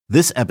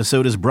This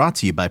episode is brought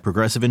to you by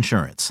Progressive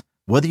Insurance.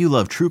 Whether you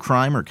love true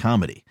crime or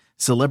comedy,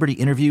 celebrity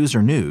interviews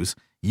or news,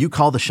 you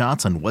call the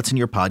shots on what's in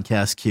your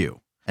podcast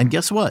queue. And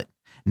guess what?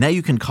 Now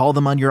you can call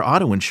them on your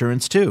auto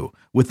insurance too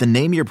with the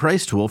Name Your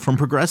Price tool from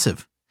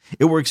Progressive.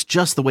 It works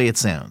just the way it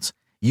sounds.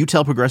 You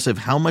tell Progressive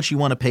how much you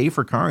want to pay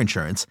for car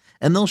insurance,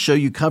 and they'll show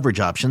you coverage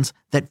options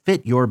that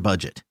fit your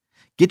budget.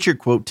 Get your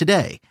quote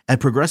today at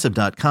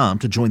Progressive.com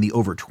to join the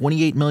over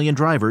 28 million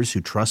drivers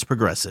who trust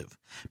Progressive.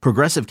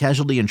 Progressive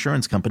Casualty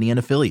Insurance Company and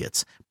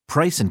Affiliates.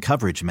 Price and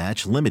coverage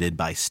match limited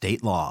by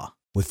state law.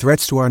 With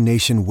threats to our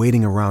nation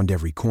waiting around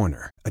every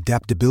corner,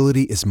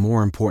 adaptability is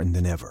more important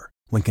than ever.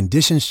 When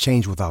conditions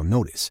change without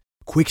notice,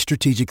 quick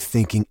strategic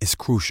thinking is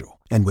crucial.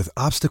 And with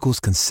obstacles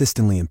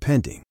consistently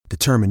impending,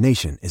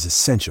 determination is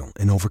essential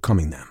in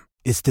overcoming them.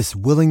 It's this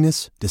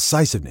willingness,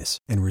 decisiveness,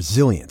 and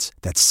resilience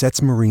that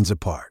sets Marines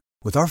apart.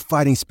 With our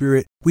fighting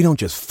spirit, we don't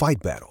just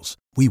fight battles,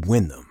 we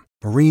win them.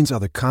 Marines are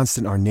the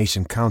constant our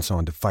nation counts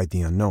on to fight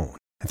the unknown.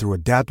 And through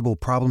adaptable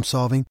problem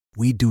solving,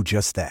 we do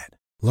just that.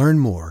 Learn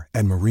more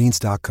at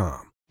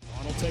marines.com.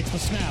 Arnold takes the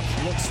snap,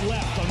 looks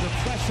left, under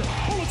pressure,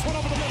 bullets one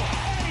over the middle,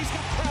 and he's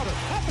got Crowder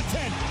at the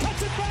 10,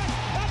 cuts it back,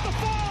 at the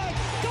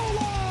 5, goal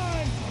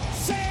line!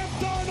 Sam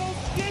Darnold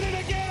did it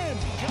again!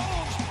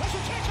 Jones,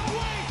 pressure taken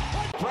away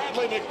by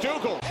Bradley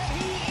McDougald.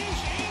 And he is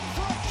in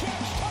for a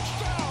catch,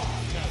 touchdown!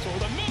 That's over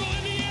the middle,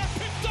 in the air,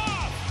 picked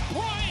off!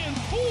 Brian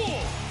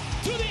Poole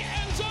to the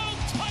end zone,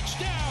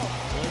 touchdown!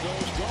 There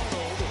goes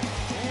Darnold,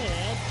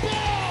 and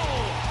Bell!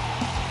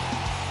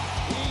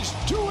 He's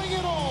doing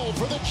it all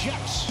for the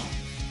Jets!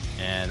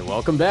 And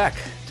welcome back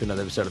to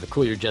another episode of the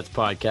Cool Your Jets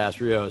podcast.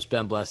 We're your host,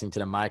 Ben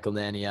Blessington and Michael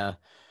Nania.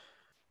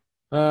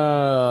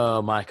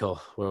 Oh, Michael,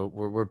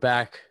 we're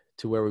back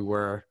to where we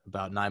were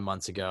about 9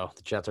 months ago.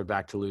 The Jets are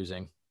back to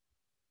losing.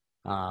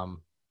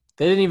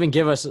 They didn't even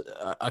give us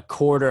a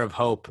quarter of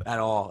hope at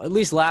all. At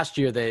least last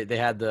year they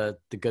had the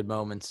good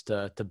moments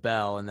to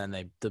Bell, and then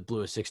they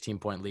blew a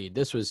 16-point lead.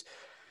 This was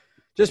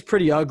just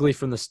pretty ugly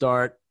from the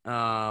start.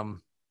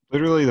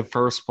 Literally the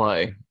first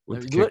play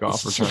with the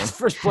kickoff return.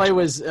 First play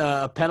was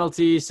a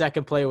penalty.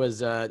 Second play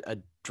was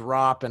a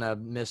drop and a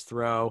missed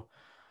throw.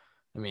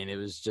 I mean, it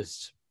was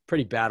just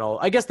pretty bad.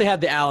 I guess they had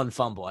the Allen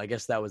fumble. I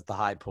guess that was the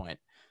high point.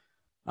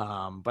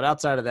 But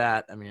outside of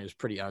that, I mean, it was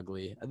pretty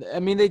ugly. I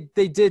mean,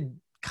 they did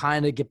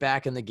kind of get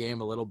back in the game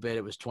a little bit.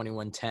 It was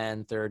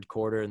 21-10 third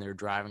quarter, and they were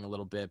driving a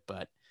little bit.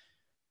 But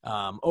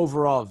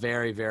overall,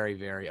 very, very,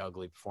 very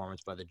ugly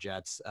performance by the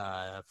Jets.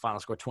 Final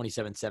score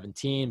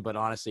 27-17, but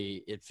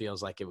honestly, it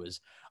feels like it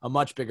was a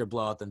much bigger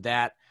blowout than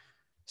that.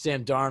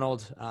 Sam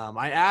Darnold,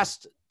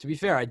 to be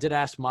fair, I did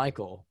ask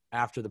Michael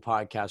after the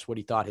podcast what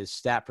he thought his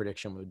stat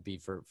prediction would be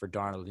for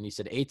Darnold, and he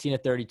said 18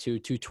 of 32,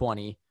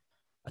 220,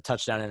 a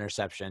touchdown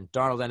interception.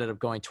 Darnold ended up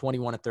going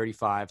 21 of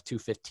 35,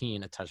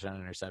 215, a touchdown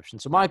interception.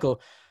 So, Michael,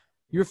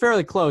 you were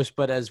fairly close,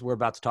 but as we're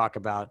about to talk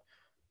about,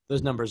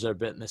 those numbers are a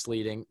bit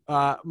misleading.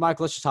 Mike,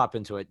 let's just hop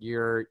into it.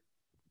 Your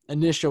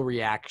initial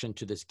reaction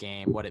to this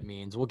game, what it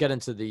means. We'll get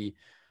into the,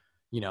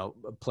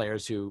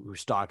 players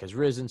whose stock has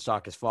risen,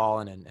 stock has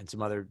fallen, and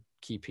some other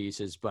key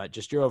pieces. But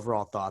just your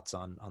overall thoughts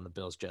on the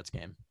Bills-Jets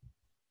game.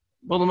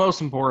 Well, the most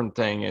important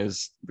thing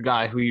is the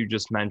guy who you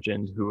just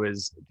mentioned, who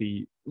is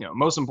the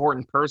most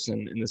important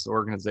person in this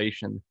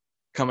organization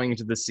coming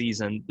into the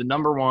season, the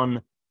number one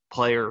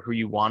player who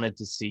you wanted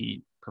to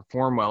see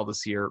perform well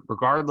this year,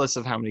 regardless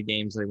of how many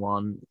games they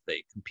won.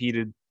 They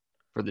competed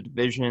for the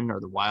division or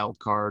the wild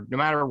card. No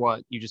matter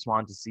what, you just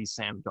wanted to see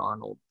Sam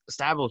Darnold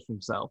establish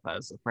himself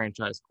as a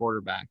franchise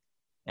quarterback.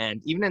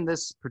 And even in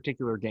this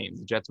particular game,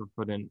 the Jets were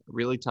put in a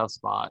really tough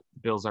spot. The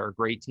Bills are a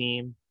great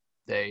team.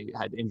 They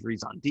had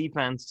injuries on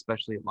defense,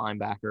 especially at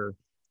linebacker.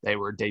 They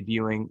were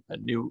debuting a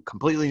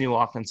completely new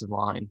offensive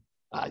line.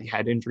 You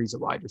had injuries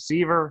at wide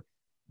receiver.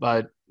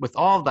 But with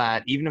all of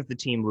that, even if the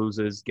team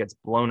loses, gets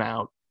blown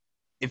out,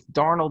 if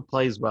Darnold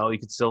plays well, you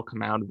could still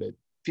come out of it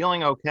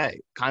feeling okay.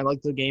 Kind of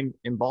like the game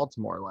in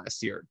Baltimore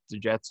last year. The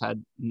Jets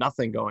had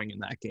nothing going in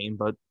that game,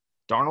 but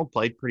Darnold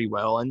played pretty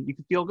well, and you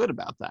could feel good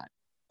about that.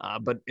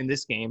 But in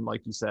this game,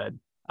 like you said,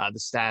 the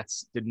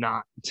stats did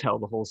not tell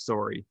the whole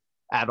story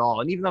at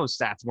all. And even though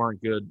stats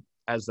weren't good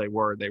as they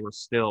were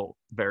still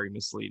very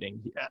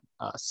misleading.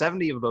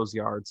 70 of those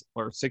yards,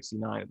 or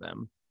 69 of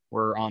them,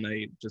 were on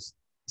a just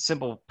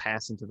simple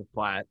pass into the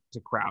flat to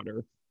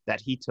Crowder that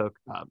he took,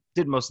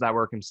 did most of that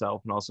work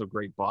himself, and also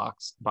great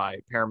blocks by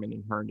Perriman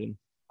and Herndon.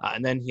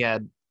 And then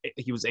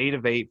he was 8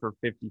 of 8 for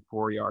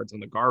 54 yards on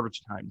the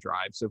garbage time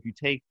drive. So if you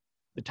take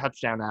the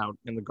touchdown out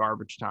in the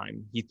garbage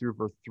time, he threw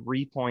for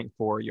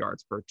 3.4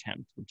 yards per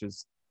attempt, which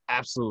is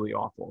absolutely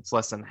awful. It's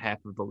less than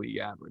half of the league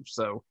average.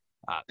 So,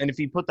 and if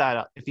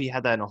he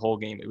had that in a whole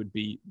game, it would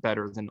be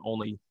better than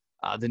only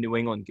the New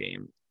England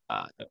game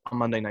on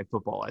Monday Night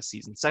Football last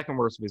season, second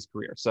worst of his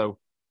career. So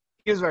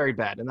he was very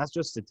bad, and that's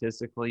just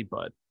statistically,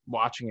 but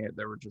watching it,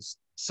 there were just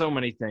so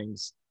many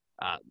things,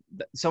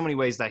 so many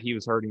ways that he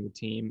was hurting the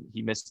team.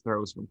 He missed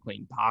throws from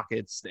clean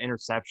pockets. The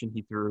interception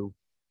he threw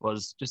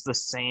was just the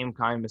same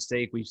kind of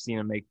mistake we've seen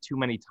him make too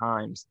many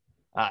times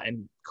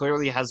and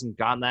clearly hasn't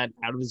gotten that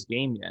out of his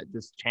game yet.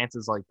 Just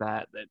chances like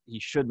that he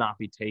should not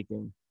be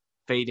taking,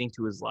 fading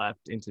to his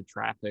left into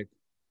traffic.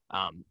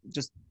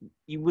 Just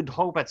you would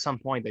hope at some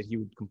point that he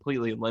would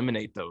completely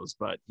eliminate those,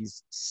 but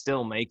he's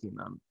still making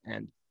them.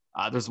 And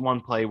there's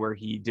one play where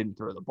he didn't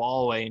throw the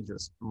ball away and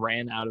just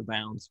ran out of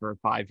bounds for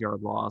a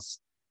 5-yard loss.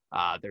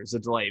 There's a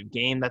delay of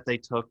game that they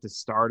took to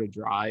start a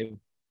drive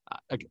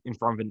in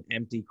front of an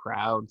empty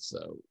crowd.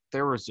 So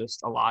there was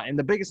just a lot. And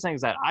the biggest thing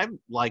is that I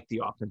like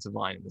the offensive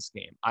line in this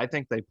game. I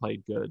think they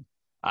played good.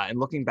 And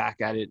looking back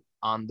at it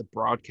on the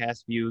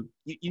broadcast view,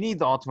 you need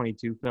the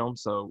All-22 film.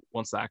 So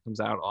once that comes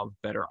out, I'll have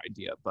a better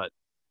idea. But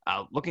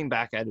looking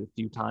back at it a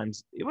few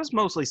times, it was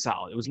mostly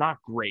solid. It was not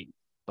great,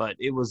 but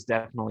it was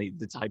definitely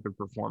the type of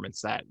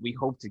performance that we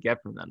hope to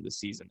get from them this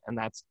season. And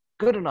that's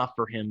good enough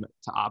for him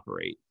to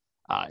operate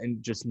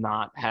and just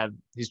not have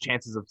his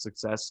chances of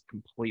success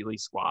completely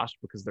squashed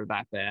because they're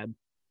that bad.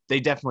 They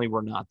definitely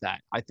were not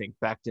that. I think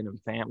Becton and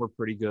Fant were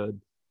pretty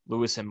good.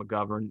 Lewis and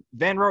McGovern.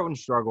 Van Roten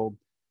struggled.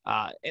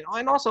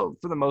 And also,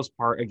 for the most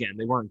part, again,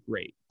 they weren't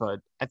great. But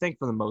I think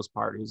for the most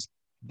part, it was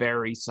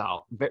very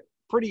solid,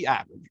 pretty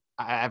average.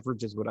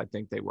 Average is what I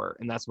think they were.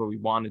 And that's what we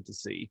wanted to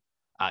see.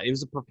 It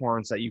was a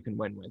performance that you can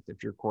win with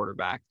if your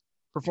quarterback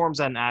performs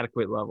at an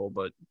adequate level,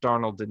 but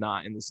Darnold did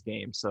not in this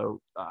game. So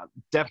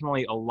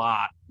definitely a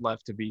lot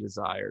left to be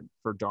desired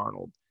for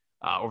Darnold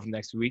over the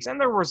next few weeks.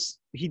 And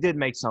he did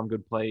make some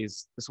good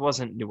plays. This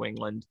wasn't New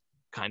England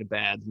kind of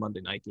bad Monday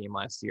night game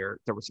last year.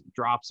 There were some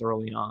drops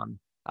early on.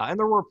 And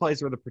there were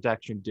plays where the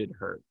protection did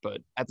hurt.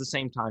 But at the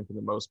same time, for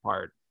the most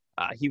part,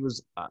 it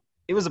was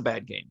a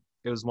bad game.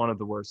 It was one of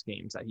the worst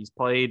games that he's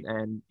played,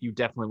 and you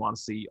definitely want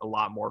to see a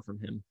lot more from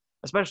him,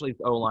 especially if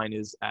the O-line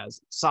is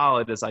as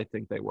solid as I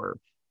think they were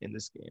in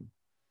this game.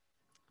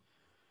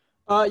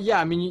 Yeah,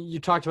 I mean, you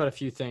talked about a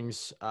few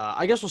things.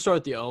 I guess we'll start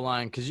with the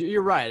O-line because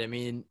you're right. I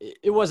mean,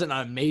 it wasn't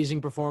an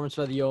amazing performance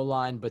by the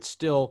O-line, but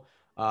still,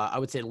 I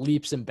would say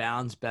leaps and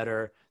bounds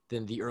better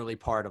than the early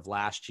part of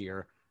last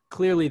year.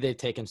 Clearly, they've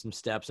taken some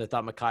steps. I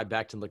thought Mekhi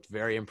Becton looked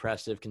very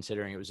impressive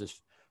considering it was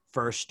his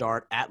first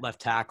start at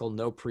left tackle,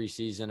 no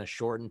preseason, a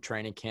shortened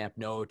training camp,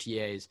 no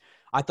OTAs.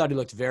 I thought he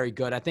looked very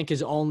good. I think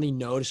his only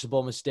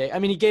noticeable mistake, I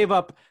mean, he gave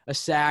up a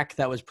sack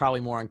that was probably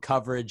more on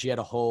coverage. He had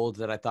a hold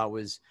that I thought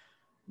was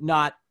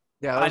not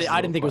 – I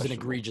didn't think it was an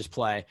egregious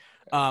play.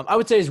 I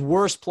would say his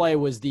worst play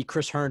was the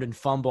Chris Herndon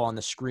fumble on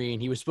the screen.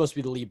 He was supposed to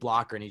be the lead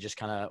blocker, and he just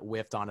kind of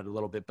whiffed on it a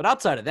little bit. But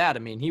outside of that, I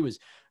mean, he was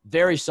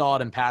very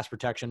solid in pass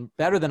protection,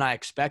 better than I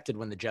expected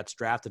when the Jets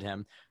drafted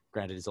him.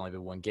 Granted, it's only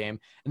been one game.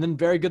 And then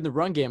very good in the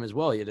run game as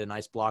well. He had a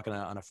nice block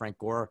on a Frank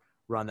Gore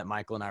run that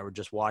Michael and I were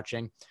just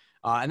watching.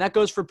 And that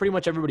goes for pretty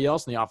much everybody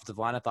else in the offensive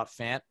line. I thought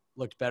Fant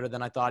looked better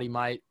than I thought he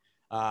might.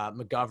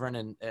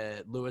 McGovern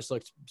and Lewis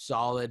looked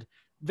solid.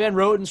 Van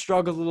Roten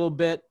struggled a little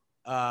bit.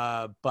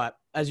 But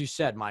as you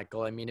said,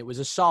 Michael, I mean, it was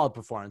a solid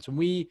performance. When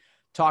we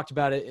talked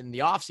about it in the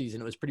offseason,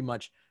 it was pretty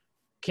much,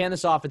 can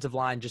this offensive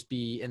line just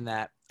be in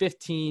that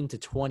 15 to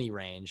 20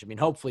 range? I mean,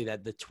 hopefully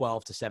that the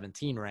 12 to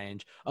 17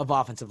 range of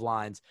offensive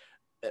lines,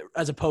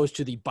 as opposed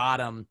to the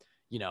bottom,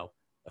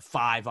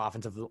 5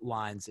 offensive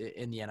lines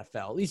in the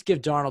NFL. At least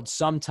give Darnold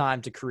some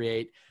time to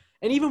create.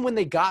 And even when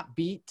they got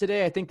beat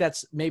today, I think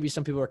that's maybe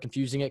some people are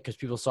confusing it because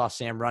people saw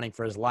Sam running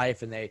for his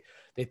life and they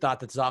thought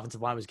that this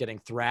offensive line was getting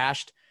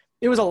thrashed.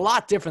 It was a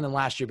lot different than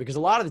last year because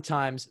a lot of the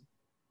times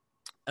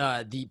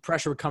the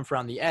pressure would come from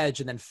around the edge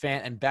and then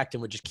Fant and Becton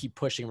would just keep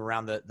pushing him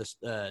around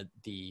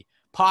the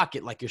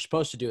pocket like you're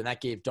supposed to do, and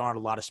that gave Darnold a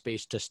lot of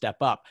space to step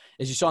up.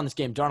 As you saw in this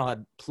game, Darnold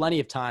had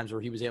plenty of times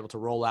where he was able to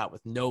roll out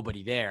with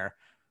nobody there,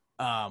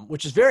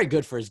 which is very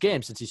good for his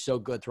game since he's so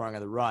good throwing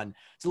on the run.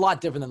 It's a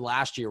lot different than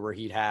last year where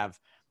he'd have,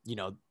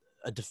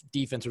 a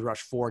defense would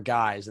rush 4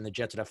 guys and the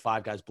Jets would have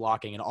 5 guys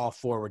blocking and all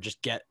 4 would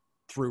just get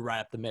through right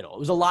up the middle. It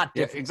was a lot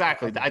different. Yeah,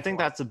 exactly. I think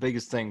that's the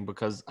biggest thing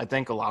because I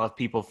think a lot of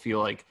people feel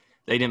like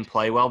they didn't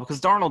play well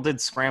because Darnold did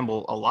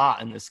scramble a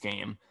lot in this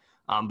game.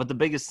 But the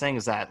biggest thing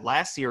is that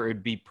last year it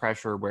would be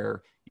pressure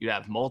where you'd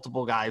have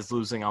multiple guys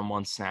losing on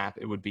one snap.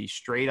 It would be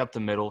straight up the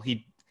middle.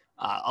 He'd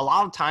a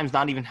lot of times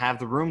not even have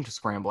the room to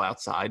scramble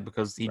outside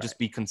because he'd just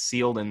be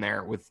concealed in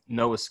there with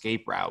no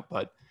escape route.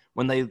 But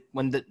when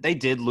they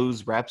did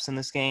lose reps in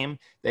this game,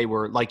 they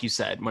were, like you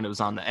said, when it was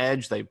on the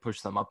edge, they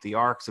pushed them up the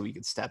arc so he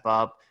could step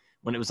up.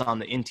 When it was on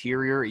the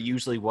interior, it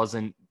usually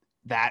wasn't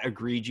that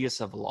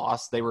egregious of a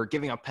loss. They were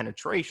giving up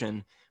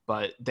penetration,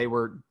 but they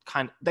were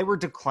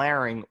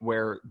declaring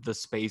where the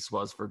space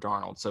was for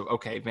Darnold. So,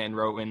 okay, Van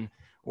Roten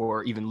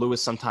or even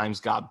Lewis sometimes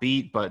got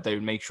beat, but they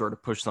would make sure to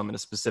push them in a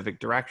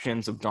specific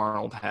direction so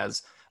Darnold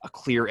has a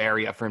clear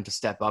area for him to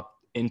step up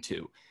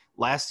into.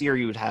 Last year,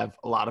 you would have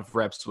a lot of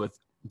reps with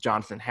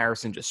Jonathan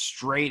Harrison just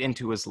straight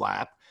into his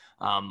lap.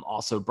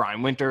 Also,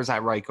 Brian Winters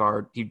at right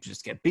guard, he'd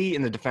just get beat,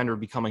 and the defender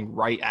would be coming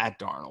right at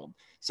Darnold.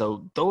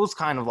 So those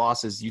kind of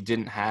losses you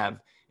didn't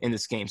have in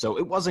this game. So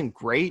it wasn't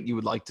great. You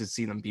would like to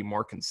see them be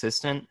more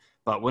consistent.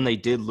 But when they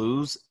did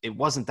lose, it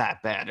wasn't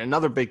that bad.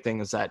 Another big thing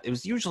is that it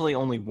was usually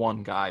only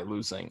one guy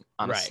losing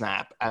on a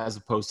snap, as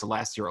opposed to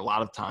last year a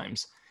lot of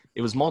times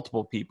it was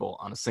multiple people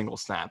on a single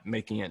snap,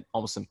 making it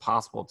almost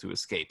impossible to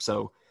escape.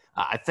 So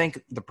I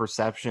think the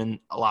perception,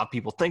 a lot of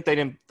people think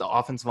the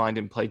offensive line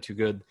didn't play too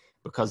good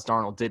because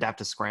Darnold did have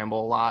to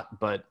scramble a lot.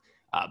 But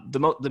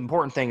the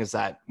important thing is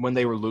that when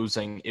they were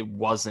losing, it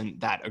wasn't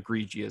that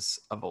egregious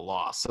of a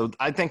loss. So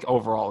I think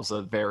overall is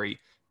a very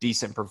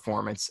decent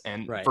performance.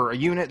 And for a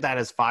unit that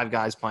has 5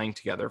 guys playing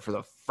together for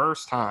the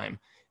first time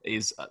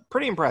is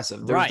pretty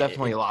impressive. There's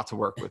definitely a lot to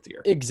work with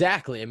here.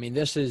 Exactly. I mean,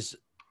 this is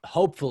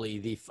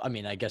hopefully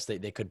I guess they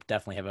could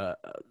definitely have a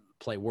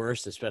play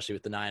worse, especially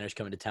with the Niners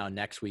coming to town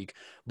next week.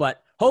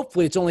 But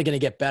hopefully it's only going to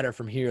get better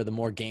from here, the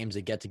more games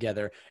they get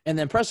together. And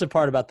the impressive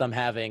part about them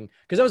having,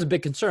 because that was a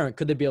big concern,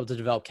 could they be able to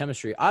develop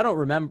chemistry? I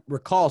don't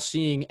recall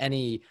seeing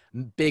any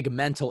big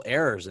mental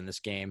errors in this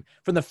game.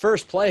 From the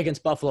first play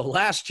against Buffalo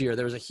last year,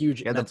 there was a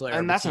huge mental error.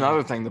 And that's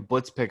another thing. The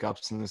blitz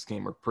pickups in this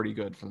game were pretty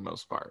good for the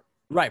most part.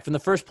 Right. From the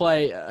first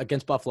play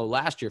against Buffalo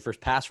last year,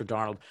 first pass for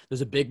Darnold,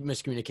 there's a big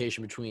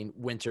miscommunication between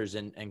Winters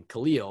and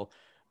Khalil.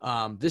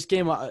 This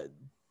game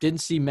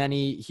didn't see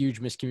many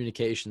huge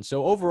miscommunications.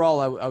 So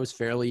overall, I was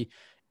fairly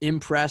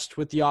impressed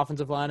with the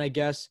offensive line, I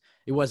guess.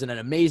 It wasn't an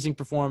amazing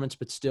performance,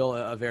 but still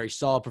a very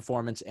solid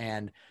performance.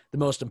 And the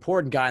most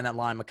important guy in that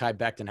line, Mekhi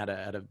Becton,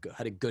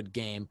 had a good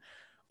game.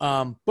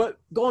 But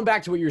going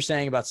back to what you were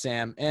saying about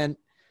Sam, and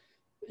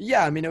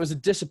yeah, I mean, it was a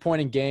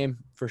disappointing game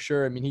for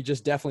sure. I mean, he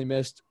just definitely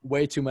missed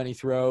way too many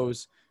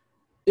throws.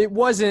 It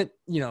wasn't,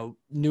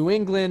 New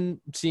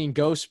England seeing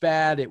ghosts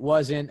bad. It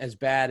wasn't as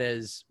bad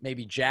as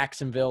maybe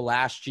Jacksonville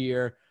last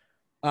year,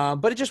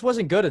 but it just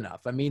wasn't good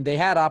enough. I mean, they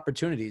had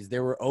opportunities.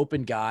 There were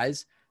open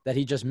guys that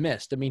he just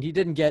missed. I mean, he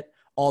didn't get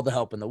all the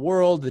help in the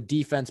world. The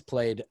defense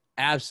played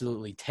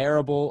absolutely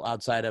terrible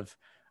outside of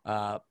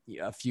a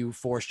few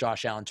forced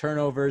Josh Allen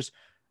turnovers.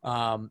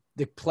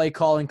 The play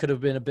calling could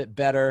have been a bit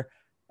better.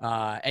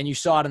 And you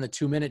saw it in the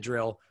 2-minute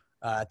drill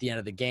at the end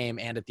of the game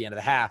and at the end of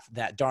the half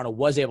that Darnold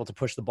was able to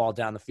push the ball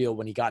down the field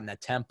when he got in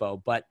that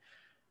tempo. But,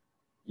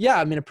 yeah,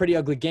 I mean, a pretty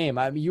ugly game.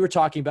 I mean, you were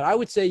talking about – I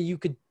would say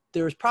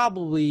there was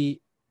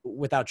probably,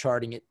 without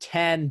charting it,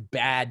 10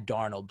 bad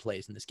Darnold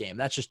plays in this game.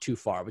 That's just too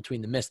far.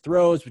 Between the missed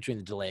throws, between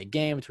the delay of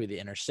game, between the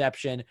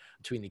interception,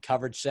 between the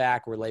coverage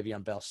sack where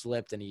Le'Veon Bell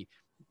slipped and he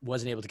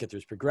wasn't able to get through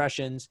his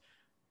progressions,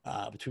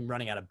 between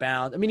running out of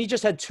bounds. I mean, he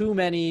just had too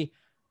many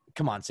 –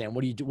 come on, Sam,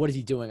 what is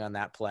he doing on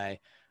that play?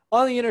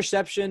 On the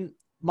interception,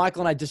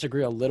 Michael and I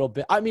disagree a little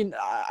bit. I mean,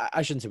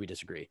 I shouldn't say we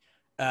disagree.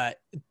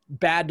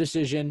 Bad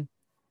decision,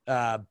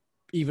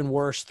 even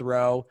worse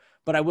throw.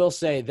 But I will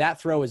say that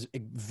throw is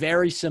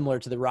very similar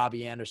to the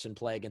Robbie Anderson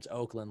play against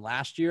Oakland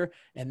last year.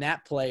 And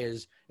that play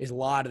is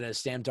lauded as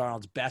Sam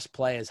Darnold's best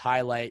play, as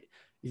highlight.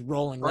 He's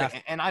rolling left.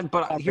 Right.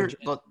 But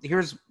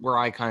here's where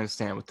I kind of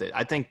stand with it.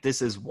 I think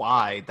this is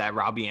why that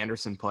Robbie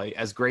Anderson play,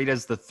 as great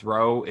as the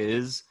throw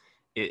is,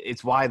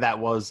 it's why that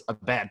was a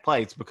bad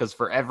play. It's because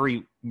for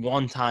every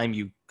one time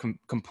you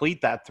complete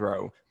that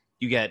throw,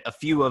 you get a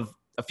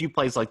few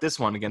plays like this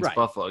one against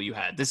Buffalo. You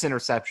had this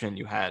interception.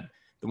 You had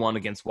the one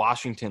against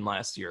Washington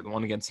last year, the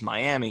one against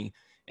Miami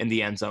in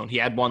the end zone. He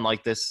had one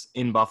like this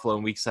in Buffalo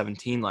in Week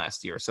 17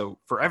 last year. So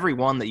for every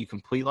one that you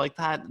complete like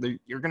that,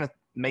 you're gonna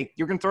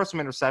throw some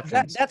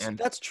interceptions.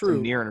 That's true.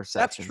 Some near interceptions.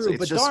 That's true. It's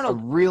but just Darnold, a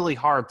really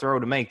hard throw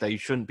to make that you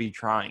shouldn't be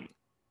trying.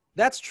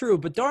 That's true,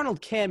 but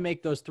Darnold can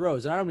make those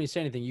throws. And I don't mean to say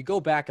anything. You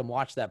go back and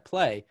watch that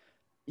play.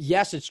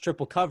 Yes, it's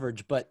triple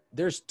coverage, but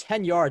there's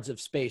 10 yards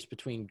of space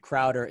between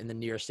Crowder and the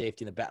near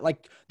safety in the back.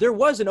 Like, there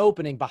was an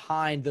opening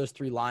behind those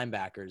 3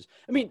 linebackers.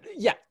 I mean,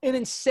 yeah, an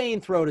insane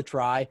throw to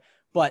try,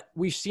 but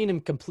we've seen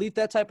him complete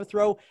that type of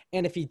throw.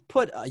 And if he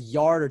put a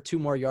yard or 2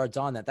 more yards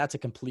on that, that's a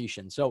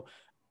completion. So,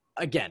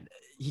 again,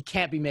 he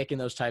can't be making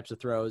those types of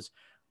throws.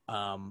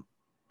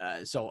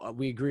 So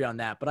we agree on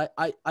that. But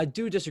I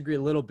do disagree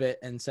a little bit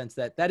in the sense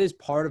that is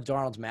part of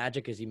Darnold's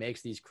magic as he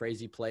makes these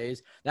crazy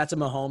plays. That's a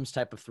Mahomes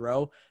type of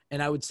throw.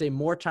 And I would say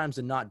more times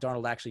than not,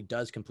 Darnold actually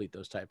does complete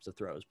those types of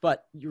throws.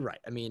 But you're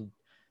right. I mean,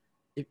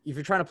 if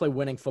you're trying to play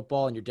winning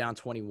football and you're down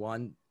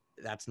 21,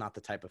 that's not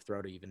the type of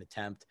throw to even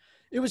attempt.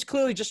 It was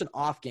clearly just an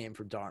off game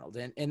for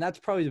Darnold. And that's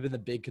probably been the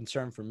big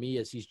concern for me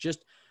is he's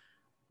just –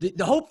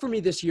 the hope for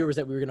me this year was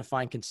that we were going to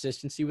find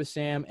consistency with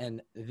Sam,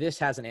 and this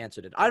hasn't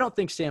answered it. I don't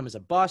think Sam is a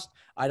bust.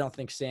 I don't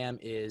think Sam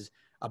is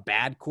a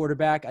bad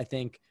quarterback. I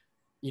think,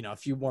 a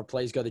few more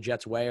plays go the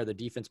Jets' way or the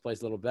defense plays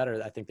a little better.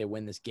 I think they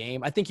win this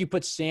game. I think you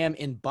put Sam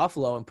in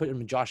Buffalo and put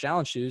him in Josh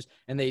Allen's shoes,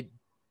 and the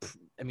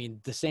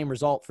same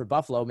result for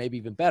Buffalo, maybe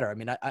even better. I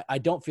mean, I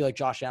don't feel like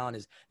Josh Allen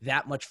is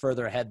that much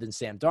further ahead than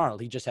Sam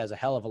Darnold. He just has a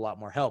hell of a lot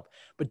more help.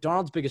 But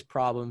Darnold's biggest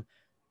problem,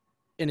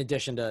 in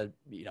addition to,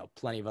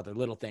 plenty of other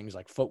little things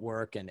like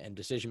footwork and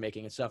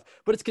decision-making and stuff,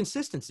 but it's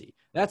consistency.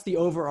 That's the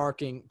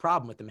overarching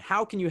problem with him.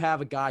 How can you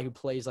have a guy who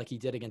plays like he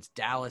did against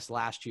Dallas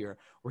last year,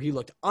 where he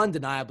looked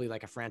undeniably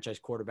like a franchise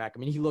quarterback? I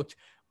mean, he looked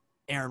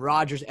Aaron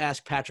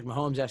Rodgers-esque, Patrick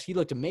Mahomes-esque. He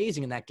looked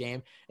amazing in that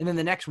game. And then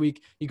the next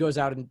week he goes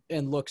out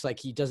and looks like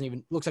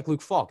looks like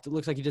Luke Falk. It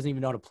looks like he doesn't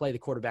even know how to play the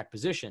quarterback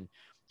position.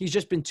 He's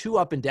just been too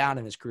up and down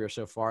in his career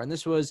so far. And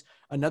this was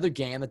another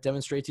game that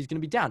demonstrates he's going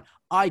to be down.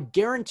 I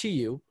guarantee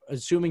you,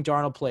 assuming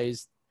Darnold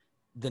plays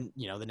the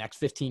next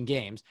 15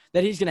 games,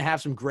 that he's going to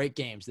have some great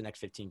games the next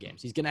 15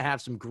 games. He's going to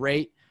have some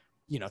great,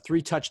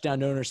 3 touchdown,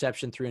 no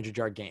interception,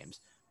 300-yard games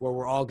where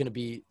we're all going to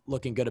be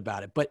looking good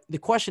about it. But the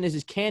question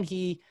is can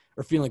he,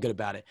 or feeling good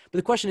about it. But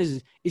the question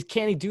is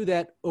can he do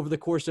that over the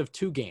course of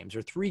 2 games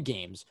or 3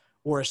 games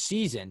or a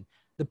season?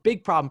 The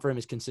big problem for him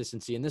is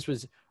consistency. And this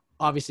was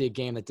obviously a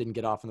game that didn't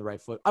get off on the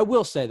right foot. I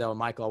will say, though,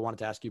 Michael, I wanted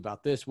to ask you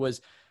about this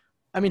was,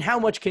 how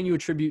much can you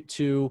attribute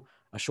to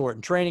a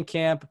shortened training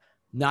camp,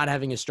 not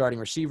having his starting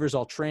receivers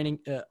all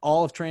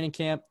of training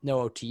camp,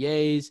 no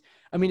OTAs?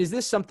 Is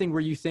this something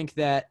where you think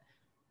that,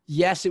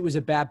 yes, it was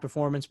a bad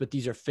performance, but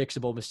these are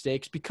fixable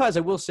mistakes? Because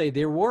I will say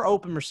there were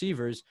open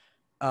receivers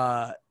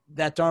that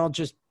Darnold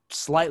just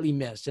slightly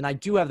missed. And I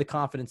do have the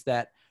confidence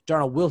that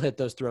Darnold will hit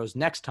those throws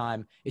next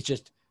time. It's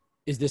just,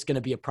 is this going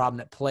to be a problem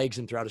that plagues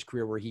him throughout his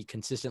career where he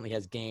consistently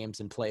has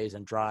games and plays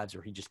and drives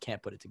where he just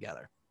can't put it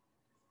together?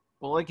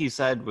 Well, like you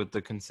said, with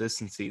the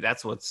consistency,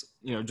 that's what's,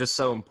 just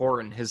so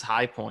important. His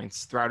high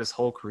points throughout his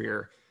whole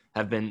career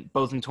have been,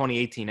 both in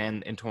 2018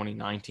 and in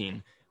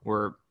 2019,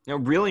 were,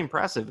 really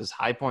impressive. His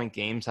high point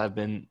games have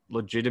been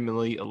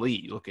legitimately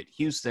elite. You look at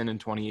Houston in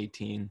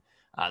 2018,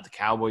 the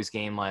Cowboys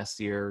game last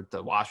year,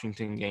 the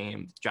Washington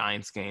game, the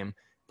Giants game,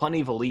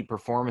 plenty of elite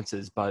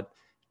performances. But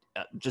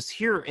just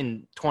here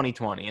in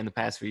 2020, in the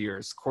past few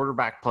years,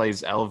 quarterback play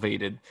is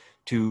elevated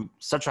to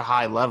such a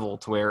high level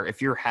to where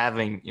if you're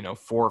having,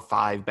 4 or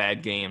 5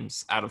 bad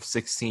games out of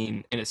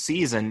 16 in a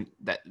season,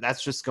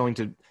 that's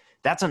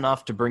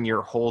enough to bring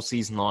your whole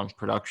season long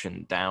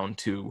production down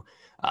to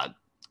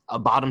a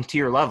bottom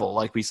tier level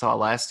like we saw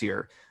last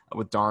year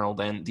with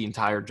Darnold and the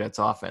entire Jets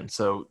offense.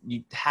 So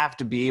you have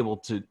to be able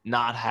to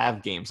not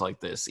have games like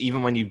this,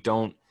 even when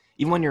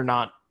you're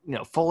not,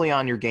 fully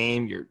on your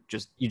game, you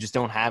just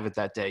don't have it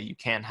that day. You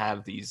can't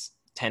have these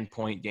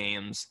 10-point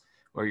games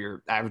where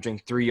you're averaging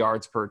 3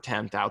 yards per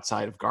attempt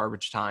outside of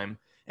garbage time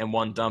and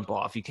 1 dump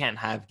off. You can't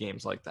have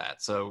games like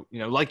that. So,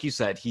 like you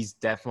said, he's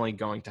definitely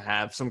going to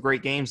have some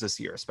great games this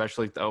year,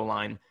 especially if the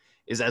O-line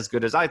is as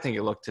good as I think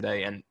it looked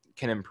today and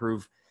can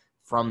improve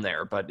from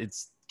there. But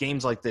it's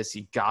games like this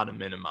you got to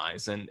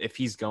minimize. And if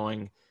he's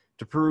going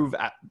to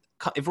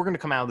if we're going to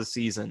come out of the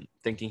season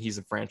thinking he's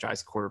a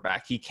franchise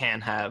quarterback, he can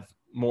have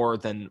more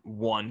than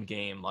 1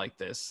 game like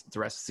this the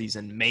rest of the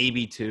season,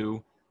 maybe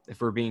 2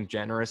 if we're being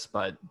generous.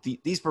 But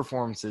these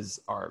performances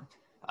are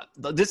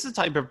this is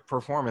the type of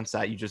performance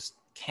that you just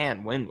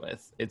can't win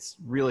with. It's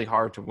really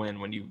hard to win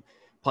when you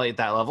play at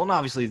that level. And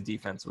obviously the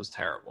defense was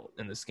terrible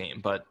in this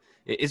game, but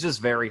it's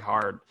just very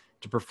hard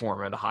to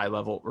perform at a high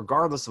level,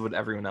 regardless of what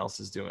everyone else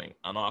is doing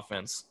on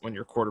offense when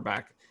your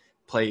quarterback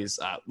plays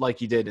like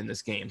he did in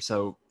this game.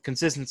 So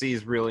consistency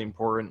is really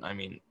important.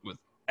 With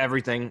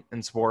everything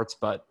in sports,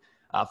 but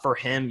for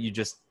him, you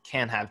just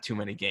can't have too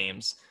many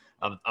games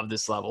of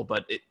this level.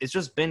 But it's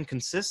just been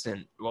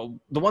consistent. Well,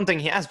 the one thing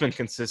he has been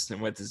consistent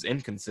with is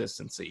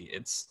inconsistency.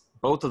 It's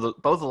both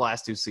the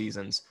last 2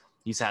 seasons,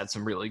 he's had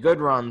some really good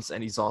runs,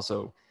 and he's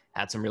also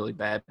had some really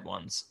bad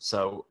ones.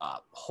 So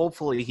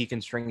hopefully he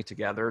can string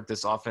together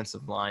this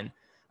offensive line.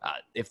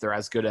 If they're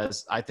as good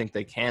as I think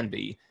they can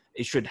be,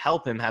 it should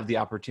help him have the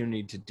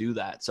opportunity to do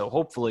that. So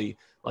hopefully,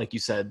 like you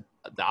said,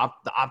 the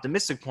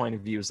optimistic point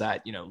of view is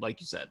that, like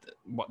you said,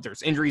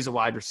 there's injuries at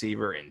wide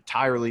receiver,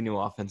 entirely new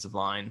offensive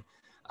line.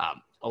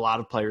 A lot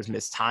of players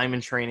miss time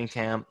in training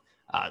camp.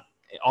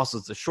 Also,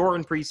 it's a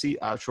shortened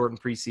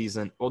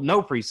preseason. Well,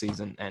 no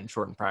preseason and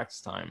shortened practice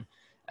time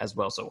as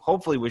well. So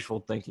hopefully wishful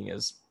thinking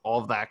is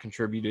all of that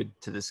contributed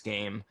to this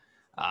game.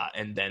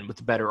 And then with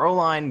the better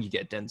O-line, you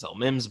get Denzel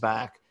Mims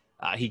back.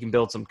 He can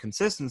build some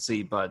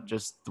consistency, but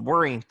just the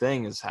worrying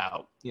thing is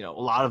how, a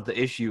lot of the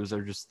issues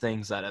are just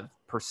things that have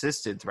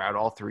persisted throughout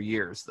all 3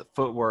 years. The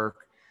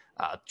footwork,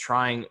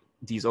 trying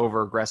these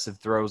over-aggressive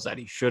throws that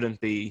he shouldn't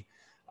be,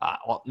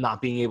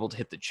 not being able to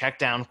hit the check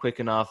down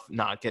quick enough,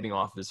 not getting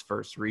off his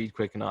first read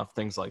quick enough,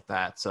 things like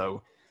that.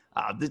 So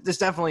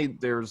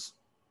there's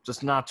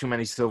just not too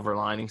many silver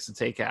linings to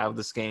take out of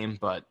this game,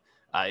 but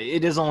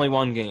it is only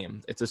 1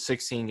 game. It's a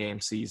 16-game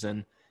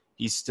season.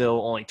 He's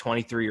still only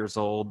 23 years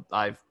old.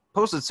 I've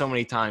posted so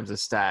many times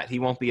this stat. He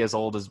won't be as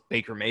old as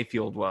Baker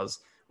Mayfield was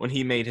when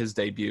he made his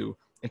debut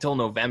until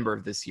November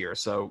of this year.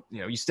 So,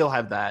 you still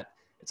have that.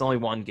 It's only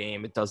 1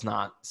 game. It does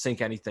not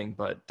sink anything,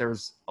 but there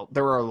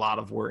are a lot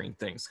of worrying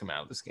things come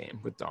out of this game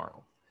with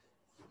Darnold.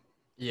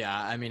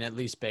 Yeah, at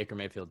least Baker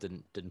Mayfield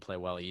didn't play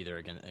well either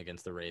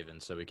against the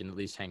Ravens, so we can at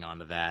least hang on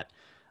to that.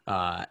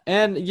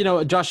 And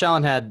Josh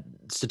Allen had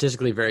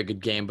statistically a very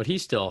good game, but he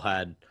still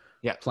had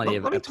plenty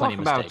of mistakes. Let me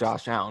talk about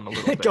Josh Allen a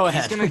little bit. Go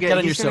ahead. He's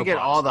going to get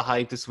all the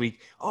hype this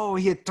week. Oh,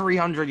 he had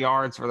 300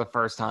 yards for the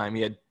first time.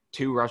 He had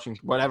 2 rushing,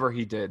 whatever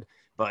he did.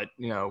 But,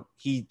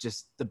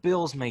 the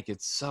Bills make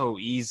it so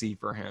easy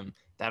for him.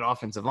 That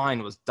offensive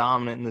line was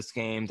dominant in this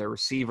game. Their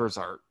receivers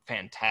are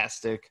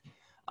fantastic.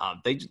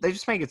 They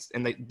just make it,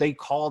 and they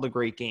called a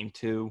great game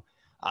too.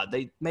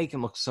 They make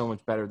him look so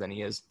much better than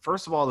he is.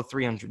 First of all, the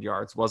 300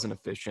 yards wasn't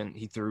efficient.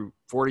 He threw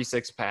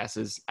 46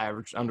 passes,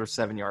 averaged under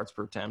 7 yards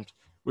per attempt,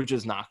 which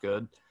is not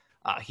good.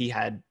 He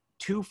had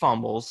 2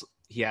 fumbles.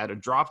 he had a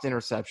dropped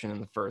interception in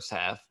the first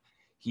half.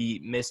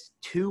 He missed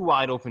 2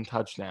 wide open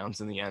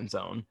touchdowns in the end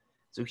zone.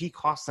 So he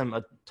cost them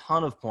a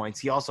ton of points.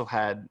 He also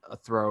had a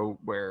throw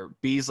where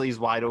Beasley's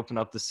wide open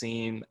up the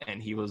seam,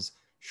 and he was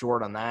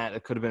short on that.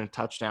 It could have been a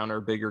touchdown or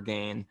a bigger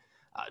gain.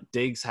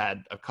 Diggs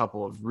had a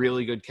couple of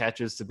really good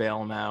catches to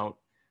bail him out.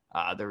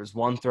 There was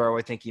one throw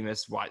I think he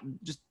missed wide.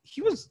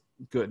 He was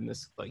good in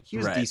this. Like, he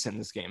was decent in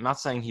this game. I'm not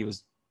saying he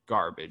was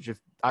garbage.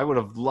 I would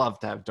have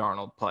loved to have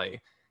Darnold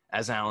play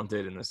as Allen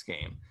did in this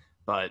game.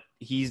 But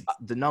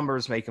the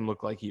numbers make him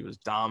look like he was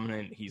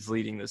dominant. He's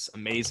leading this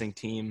amazing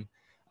team.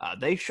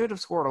 They should have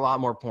scored a lot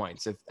more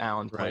points if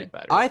Allen played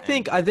better. I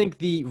think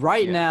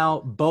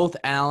now both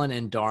Allen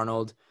and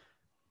Darnold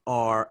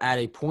are at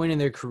a point in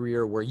their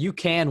career where you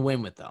can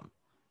win with them.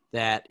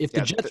 That if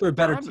the Jets were a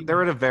better team,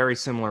 they're at a very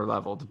similar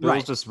level. The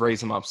Bills just raise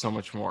them up so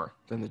much more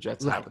than the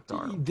Jets have with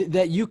Darnold.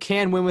 That you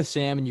can win with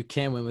Sam and you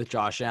can win with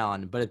Josh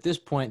Allen, but at this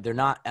point, they're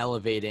not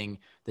elevating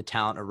the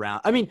talent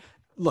around. I mean,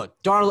 look,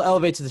 Darnold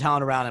elevates the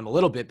talent around him a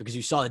little bit because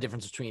you saw the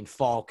difference between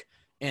Falk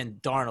and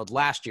Darnold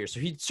last year. So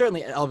he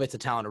certainly elevates the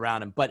talent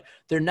around him, but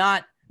they're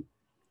not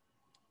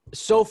 –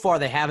 so far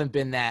they haven't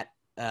been that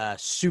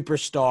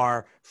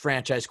superstar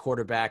franchise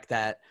quarterback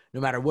that no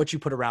matter what you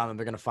put around them,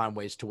 they're going to find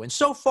ways to win.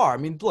 So far, I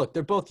mean, look,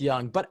 they're both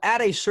young, but at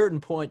a certain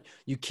point,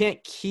 you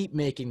can't keep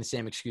making the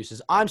same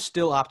excuses. I'm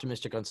still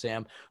optimistic on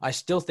Sam. I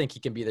still think he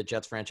can be the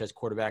Jets franchise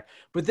quarterback.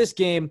 But this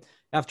game,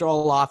 after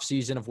all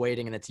offseason of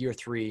waiting, and it's year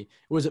 3,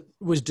 it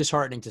was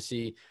disheartening to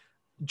see.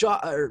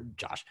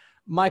 Josh,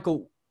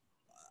 Michael,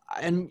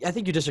 and I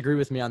think you disagree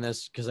with me on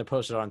this because I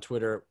posted on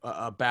Twitter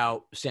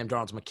about Sam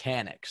Darnold's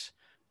mechanics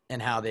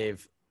and how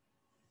they've,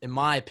 in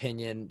my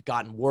opinion,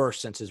 gotten worse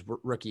since his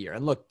rookie year.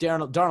 And look,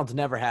 Darnold's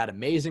never had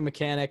amazing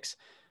mechanics.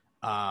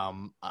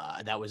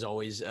 That was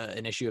always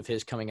an issue of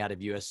his coming out of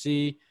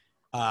USC.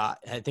 I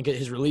think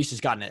his release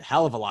has gotten a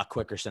hell of a lot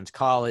quicker since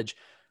college.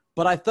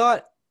 But I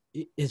thought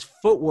his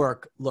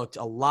footwork looked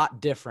a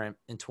lot different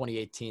in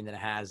 2018 than it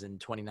has in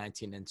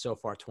 2019 and so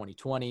far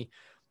 2020.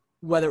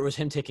 Whether it was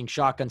him taking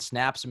shotgun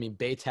snaps, I mean,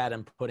 Bates had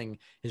him putting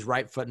his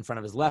right foot in front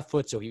of his left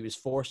foot, so he was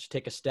forced to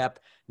take a step.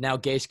 Now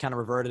Gase kind of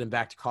reverted him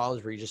back to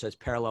college where he just has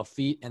parallel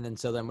feet, and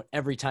then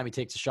every time he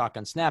takes a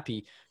shotgun snap,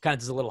 he kind of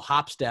does a little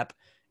hop step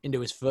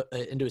into his foot,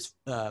 into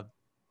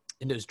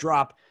his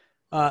drop.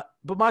 But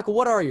Michael,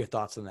 what are your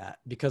thoughts on that?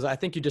 Because I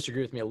think you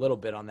disagree with me a little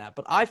bit on that,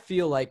 but I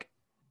feel like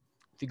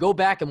if you go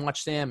back and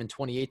watch Sam in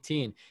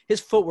 2018, his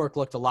footwork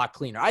looked a lot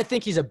cleaner. I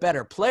think he's a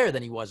better player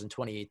than he was in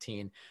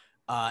 2018.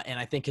 And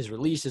I think his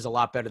release is a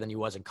lot better than he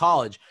was in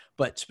college.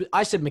 But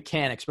I said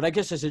mechanics, but I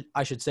guess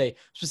I should say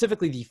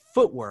specifically the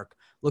footwork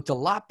looked a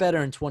lot better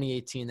in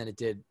 2018 than it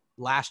did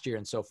last year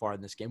and so far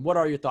in this game. What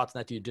are your thoughts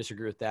on that? Do you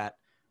disagree with that?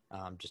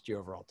 Just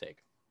your overall take.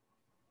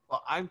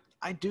 Well,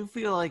 I do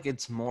feel like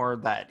it's more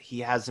that he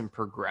hasn't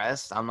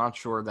progressed. I'm not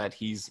sure that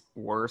he's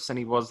worse than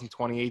he was in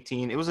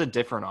 2018. It was a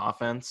different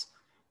offense.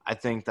 I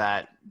think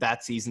that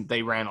season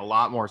they ran a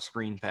lot more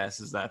screen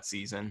passes that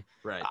season.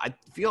 Right. I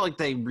feel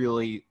like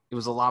it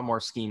was a lot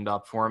more schemed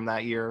up for him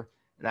that year.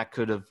 And that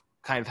could have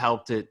kind of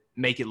helped it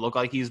make it look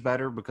like he's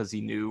better because he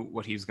knew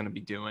what he was going to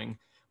be doing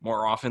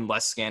more often,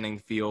 less scanning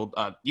the field.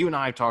 You and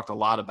I talked a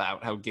lot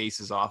about how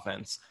Gase's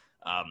offense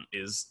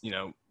is,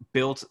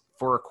 built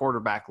for a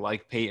quarterback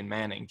like Peyton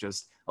Manning,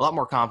 just a lot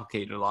more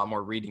complicated, a lot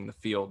more reading the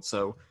field.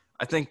 So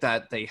I think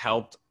that they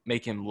helped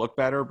make him look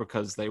better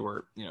because they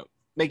were,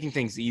 making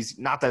things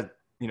easy. Not that,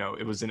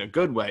 it was in a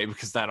good way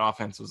because that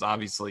offense was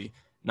obviously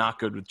not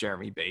good with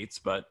Jeremy Bates,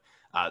 but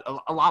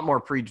a lot more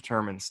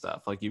predetermined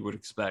stuff like you would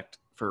expect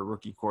for a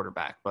rookie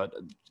quarterback. But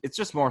it's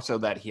just more so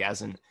that he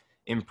hasn't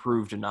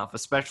improved enough,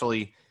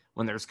 especially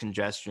when there's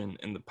congestion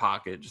in the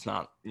pocket, just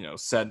not,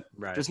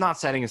 just not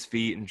setting his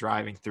feet and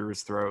driving through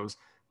his throws,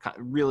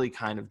 really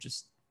kind of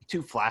just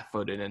too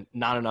flat-footed and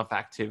not enough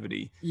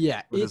activity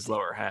with his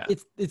lower half.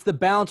 It's the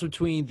balance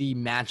between the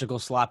magical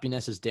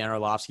sloppiness, as Dan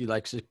Orlovsky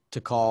likes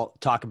to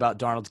talk about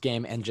Darnold's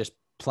game, and just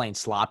plain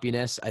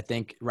sloppiness. I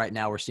think right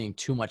now we're seeing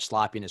too much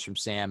sloppiness from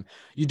Sam.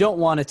 You don't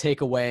want to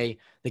take away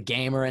the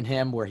gamer in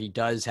him where he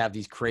does have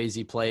these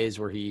crazy plays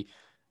where he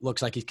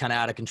looks like he's kind of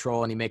out of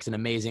control and he makes an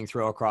amazing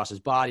throw across his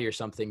body or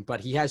something, but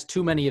he has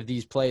too many of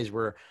these plays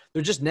where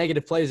they're just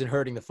negative plays and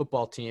hurting the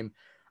football team.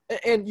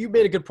 And you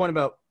made a good point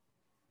about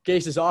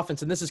Gase's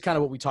offense, and this is kind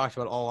of what we talked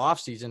about all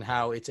offseason,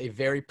 how it's a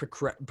very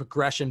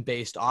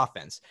progression-based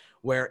offense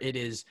where it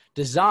is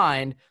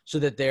designed so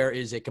that there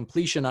is a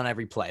completion on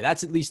every play.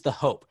 That's at least the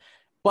hope.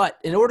 But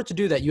in order to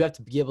do that, you have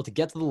to be able to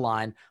get to the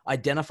line,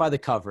 identify the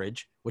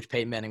coverage, which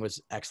Peyton Manning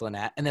was excellent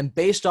at, and then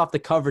based off the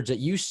coverage that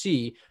you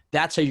see,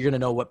 that's how you're going to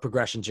know what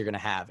progressions you're going to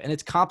have. And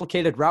it's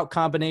complicated route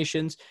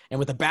combinations, and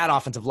with a bad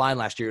offensive line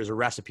last year, it was a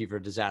recipe for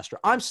disaster.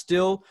 I'm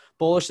still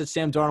bullish that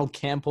Sam Darnold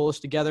can pull us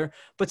together,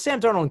 but Sam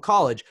Darnold in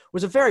college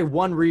was a very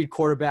one-read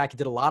quarterback. He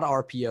did a lot of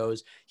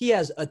RPOs. He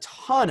has a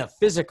ton of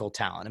physical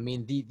talent. I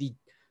mean,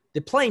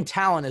 the playing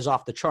talent is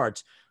off the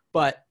charts,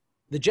 but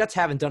the Jets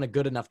haven't done a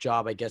good enough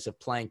job, I guess, of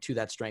playing to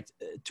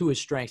his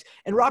strengths.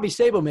 And Robbie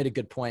Sabo made a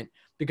good point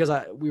because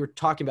we were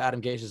talking about Adam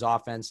Gase's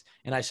offense,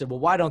 and I said, well,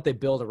 why don't they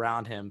build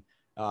around him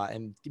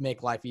and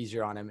make life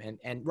easier on him.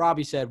 And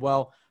Robbie said,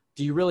 well,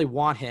 do you really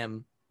want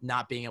him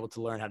not being able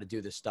to learn how to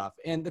do this stuff?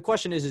 And the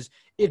question is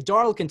if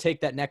Darnold can take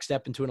that next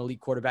step into an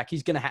elite quarterback,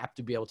 he's going to have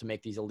to be able to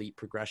make these elite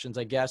progressions,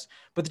 I guess.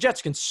 But the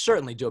Jets can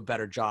certainly do a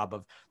better job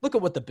of, look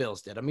at what the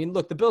Bills did. I mean,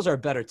 look, the Bills are a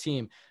better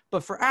team,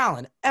 but for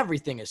Allen,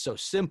 everything is so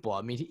simple.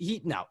 I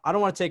mean, now I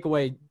don't want to take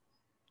away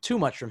too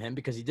much from him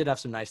because he did have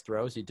some nice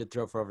throws. He did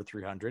throw for over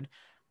 300.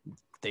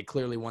 They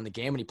clearly won the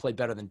game and he played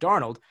better than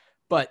Darnold,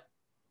 but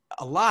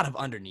a lot of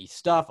underneath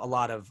stuff, a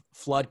lot of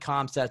flood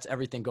comp sets,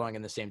 everything going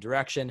in the same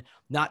direction,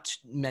 not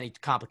many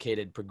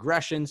complicated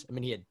progressions. I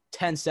mean, he had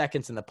 10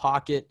 seconds in the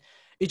pocket.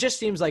 It just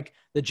seems like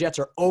the Jets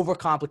are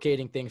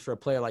overcomplicating things for a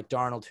player like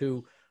Darnold,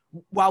 who,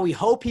 while we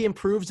hope he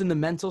improves in the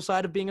mental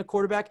side of being a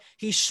quarterback,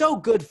 he's so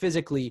good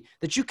physically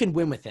that you can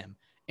win with him.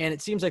 And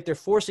it seems like they're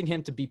forcing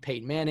him to be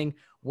Peyton Manning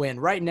when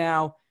right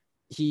now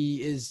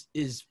he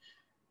is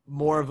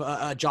more of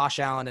a Josh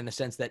Allen in the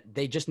sense that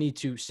they just need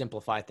to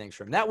simplify things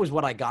for him. That was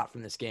what I got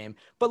from this game.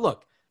 But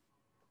look,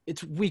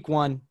 it's week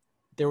 1.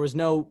 There was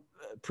no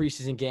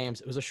preseason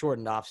games. It was a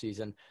shortened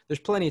offseason. There's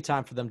plenty of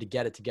time for them to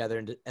get it together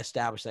and to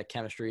establish that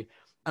chemistry.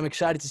 I'm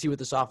excited to see what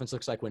this offense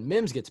looks like when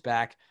Mims gets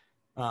back.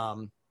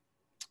 And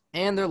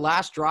their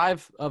last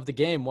drive of the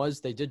game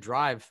was they did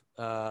drive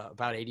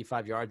about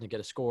 85 yards and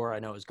get a score. I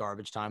know it was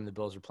garbage time. The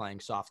Bills are playing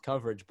soft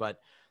coverage, but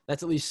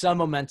that's at least some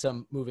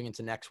momentum moving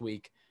into next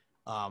week.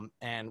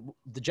 And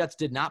the Jets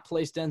did not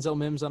place Denzel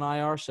Mims on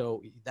IR,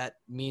 so that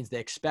means they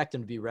expect him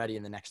to be ready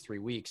in the next 3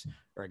 weeks,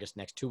 or I guess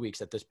next 2 weeks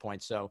at this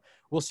point. So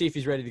we'll see if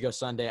he's ready to go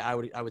Sunday. I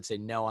would say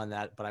no on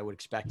that, but I would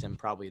expect him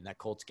probably in that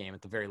Colts game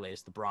at the very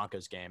latest, the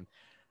Broncos game.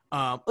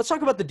 Let's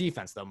talk about the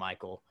defense, though,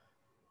 Michael,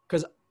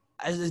 because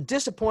as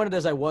disappointed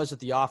as I was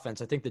with the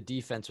offense, I think the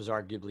defense was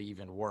arguably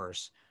even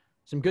worse.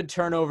 Some good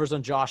turnovers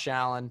on Josh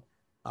Allen,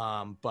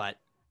 but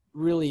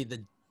really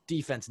the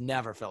defense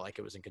never felt like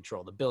it was in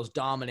control. The Bills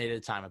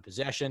dominated time of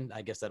possession.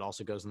 I guess that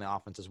also goes in the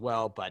offense as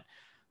well, but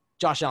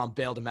Josh Allen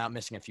bailed him out,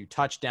 missing a few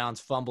touchdowns,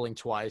 fumbling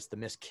twice, the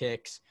missed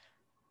kicks.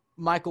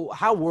 Michael,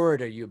 how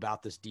worried are you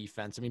about this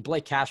defense? I mean,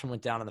 Blake Cashman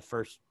went down on the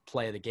first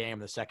play of the game,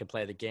 the second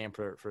play of the game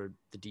for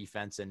the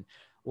defense, and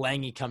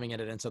Lange coming in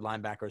at inside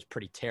linebacker is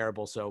pretty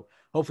terrible. So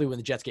hopefully when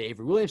the Jets get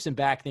Avery Williamson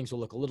back, things will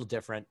look a little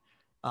different.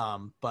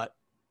 But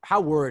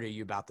how worried are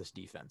you about this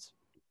defense?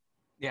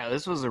 Yeah,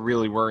 this was a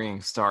really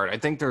worrying start. I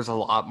think there's a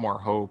lot more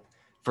hope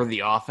for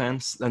the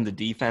offense than the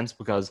defense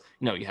because,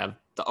 you have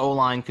the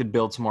O-line could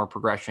build some more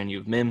progression. You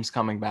have Mims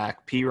coming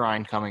back, P.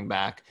 Ryan coming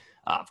back.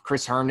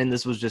 Chris Herndon,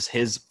 this was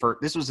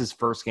his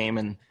first game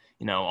in,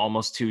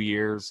 almost 2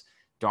 years.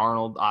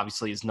 Darnold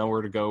obviously is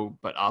nowhere to go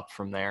but up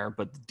from there.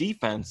 But the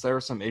defense, there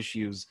are some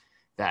issues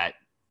that,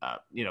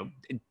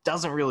 it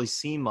doesn't really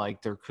seem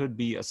like there could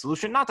be a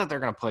solution. Not that they're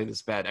going to play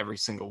this bad every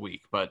single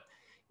week, but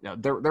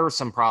there are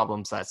some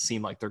problems that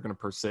seem like they're going to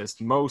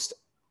persist, most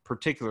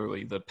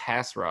particularly the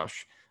pass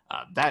rush.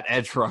 That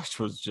edge rush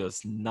was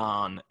just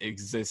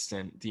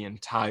non-existent the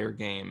entire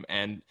game.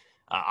 And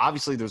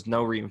obviously there's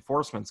no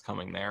reinforcements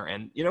coming there.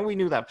 And, we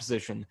knew that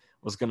position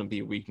was going to be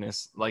a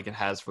weakness like it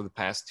has for the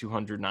past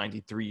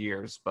 293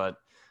 years. But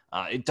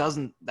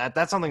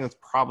that's something that's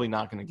probably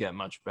not going to get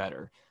much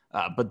better.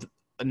 But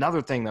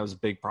another thing that was a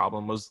big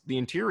problem was the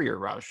interior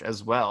rush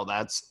as well.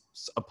 That's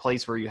a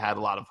place where you had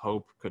a lot of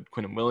hope. Could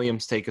Quinnen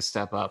Williams take a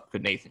step up?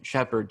 Could Nathan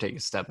Shepard take a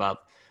step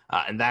up?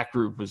 And that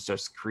group was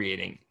just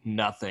creating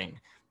nothing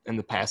in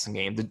the passing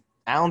game.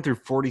 Allen threw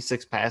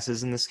 46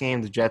 passes in this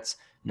game. The Jets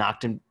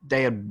knocked him.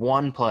 They had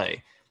one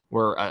play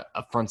where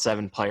a front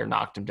seven player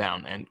knocked him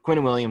down, and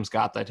Quinnen Williams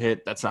got that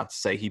hit. That's not to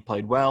say he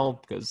played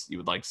well because you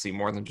would like to see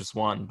more than just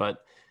one, but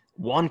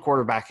one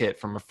quarterback hit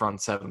from a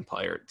front seven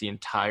player the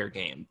entire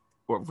game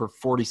over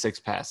 46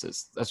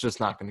 passes. That's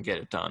just not going to get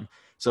it done.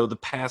 So the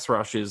pass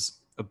rush is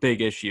a big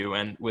issue,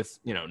 and with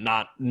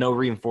no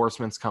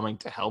reinforcements coming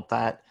to help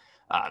that,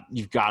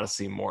 you've got to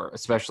see more,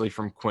 especially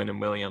from Quinnen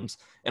Williams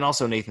and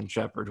also Nathan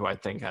Shepard, who I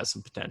think has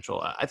some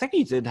potential. I think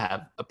he did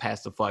have a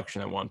pass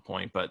deflection at one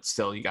point, but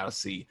still you got to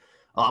see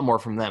a lot more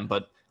from them.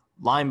 But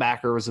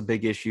linebacker was a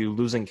big issue.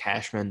 Losing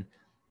Cashman,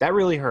 that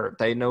really hurt.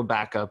 They had no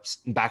backup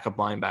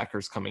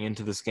linebackers coming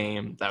into this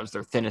game. That was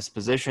their thinnest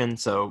position,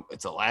 so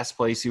it's the last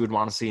place you would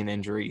want to see an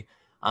injury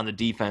on the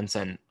defense.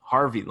 And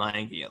Harvey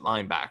Lange at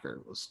linebacker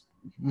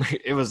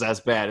was as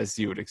bad as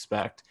you would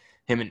expect.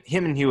 Him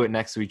and Hewitt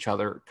next to each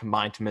other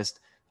combined to miss,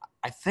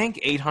 I think,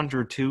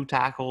 802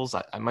 tackles.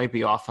 I might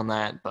be off on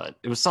that, but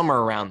it was somewhere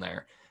around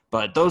there.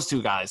 But those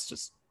two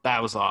guys,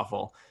 that was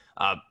awful.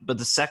 But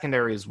the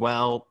secondary as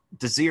well,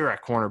 Desir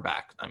at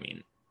cornerback,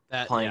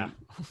 playing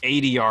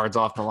 80 yards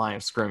off the line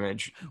of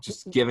scrimmage,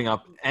 just giving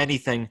up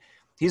anything.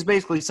 He's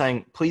basically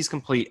saying, please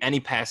complete any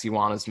pass you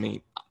want on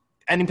me,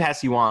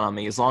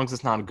 as long as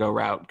it's not a go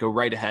route, go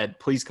right ahead,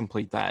 please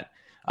complete that.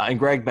 And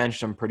Greg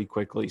benched him pretty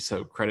quickly,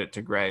 so credit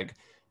to Greg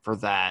for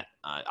that.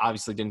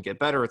 Obviously didn't get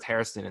better with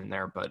Harrison in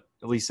there, but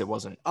at least it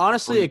wasn't.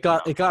 Honestly, it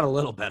got a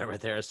little better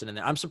with Harrison in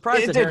there. I'm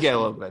surprised it did get a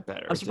little bit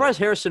better. I'm surprised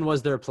Harrison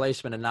was the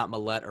replacement and not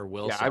Millette or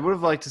Wilson. Yeah, I would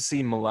have liked to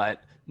see Millette.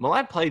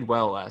 Millette played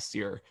well last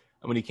year.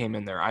 when he came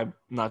in there. I'm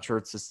not sure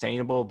it's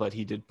sustainable, but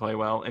he did play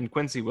well. And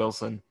Quincy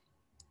Wilson,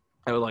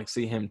 I would like to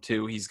see him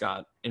too. He's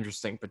got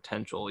interesting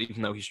potential,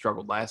 even though he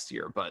struggled last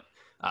year. But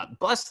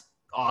Bless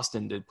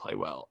Austin did play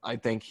well. I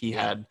think he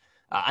had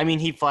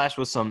he flashed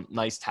with some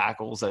nice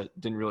tackles that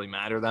didn't really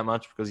matter that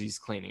much because he's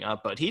cleaning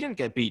up, but he didn't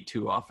get beat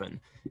too often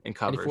in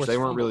coverage. They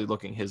weren't really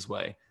looking his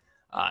way.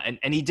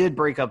 And he did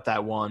break up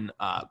that one,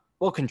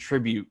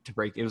 contribute to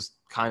break. It was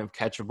kind of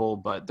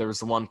catchable, but there was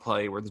the one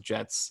play where the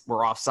Jets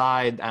were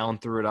offside. Allen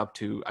threw it up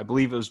to, I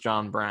believe it was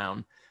John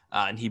Brown,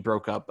 and he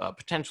broke up a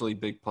potentially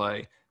big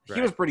play. Right.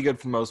 He was pretty good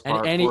for the most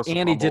part. And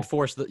he did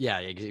force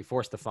he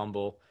forced the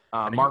fumble.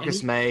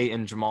 Marcus May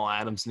and Jamal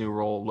Adams' new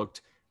role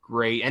looked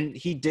great. And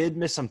he did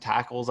miss some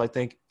tackles, I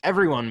think.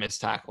 Everyone missed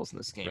tackles in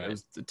this game.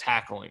 Right. The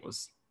tackling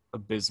was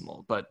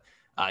abysmal. But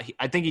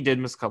I think he did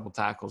miss a couple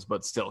tackles,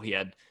 but still he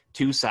had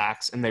 2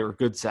 sacks, and they were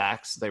good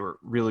sacks. They were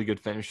really good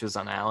finishes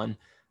on Allen.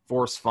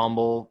 Forced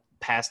fumble,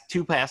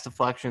 2 pass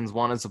deflections,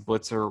 1 as a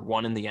blitzer,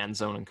 1 in the end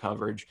zone in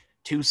coverage,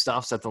 2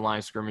 stuffs at the line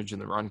of scrimmage in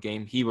the run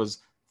game. He was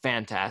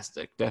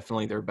fantastic.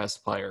 Definitely their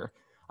best player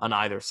on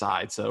either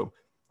side. So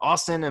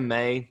Austin and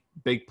May,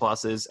 big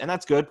pluses, and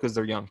that's good because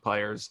they're young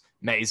players.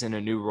 May's in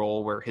a new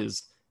role where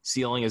his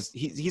ceiling is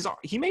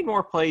he made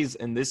more plays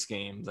in this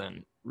game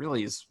than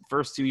really his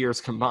first 2 years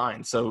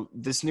combined. So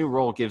this new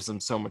role gives him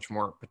so much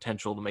more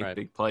potential to make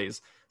big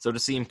plays. So to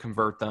see him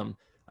convert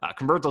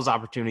those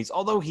opportunities,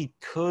 although he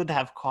could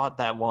have caught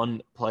that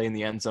one play in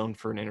the end zone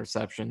for an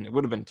interception, it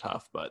would have been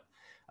tough, but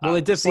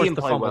they did force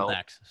the fumble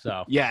next.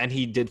 So yeah, and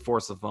he did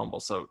force the fumble.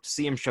 So to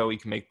see him show he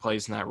can make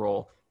plays in that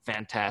role,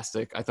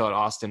 fantastic. I thought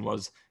Austin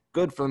was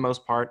good for the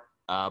most part,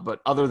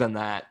 but other than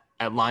that,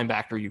 at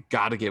linebacker, you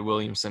got to get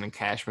Williamson and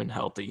Cashman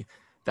healthy.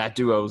 That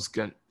duo it's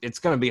going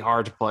to be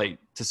hard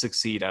to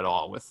succeed at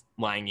all with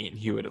Lange and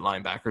Hewitt at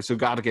linebacker. So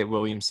got to get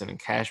Williamson and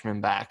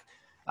Cashman back.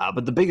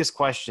 But the biggest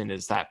question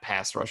is that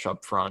pass rush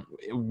up front.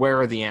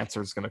 Where are the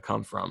answers going to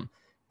come from?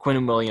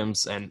 Quinnen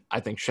Williams and I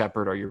think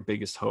Shepard are your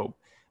biggest hope.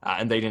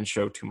 And they didn't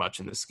show too much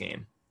in this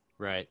game.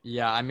 Right.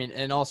 Yeah. I mean,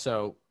 and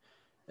also,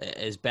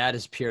 as bad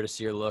as Pierre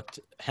Desir looked,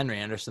 Henry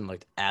Anderson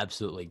looked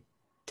absolutely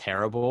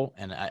terrible.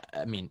 And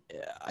I mean,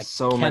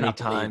 so many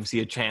times he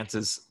had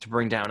chances to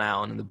bring down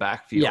Allen in the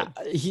backfield. Yeah,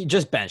 he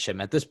just bench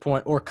him at this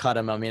point or cut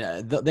him. I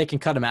mean, they can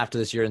cut him after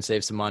this year and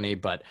save some money,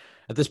 but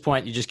at this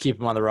point, you just keep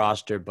him on the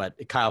roster. But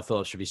Kyle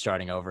Phillips should be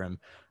starting over him.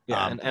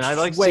 Yeah, and I'd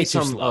like to see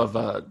some of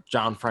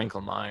John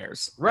Franklin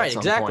Myers. Right,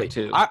 exactly.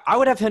 Too. I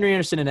would have Henry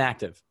Anderson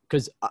inactive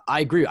because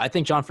I agree. I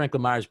think John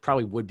Franklin Myers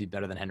probably would be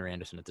better than Henry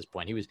Anderson at this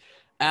point. He was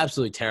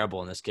absolutely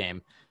terrible in this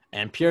game.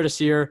 And Pierre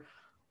Desir,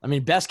 I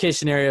mean, best case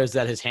scenario is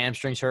that his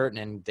hamstrings hurt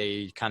and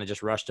they kind of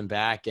just rushed him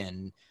back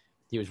and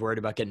he was worried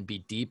about getting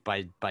beat deep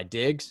by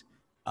Diggs.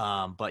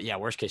 But yeah,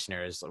 worst case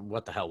scenario is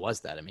what the hell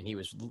was that? I mean,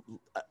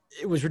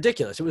 it was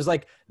ridiculous. It was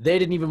like they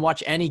didn't even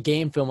watch any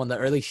game film on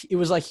it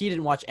was like he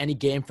didn't watch any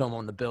game film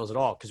on the Bills at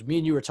all. Cause me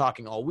and you were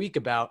talking all week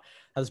about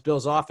how this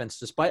Bills offense,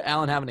 despite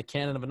Allen having a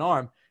cannon of an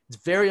arm,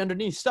 it's very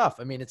underneath stuff.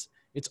 I mean, it's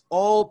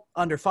all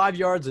under 5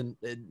 yards and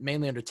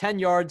mainly under 10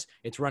 yards.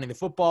 It's running the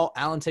football.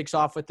 Allen takes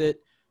off with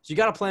it. So you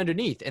got to play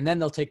underneath and then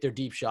they'll take their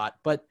deep shot.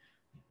 But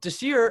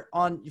Desir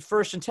on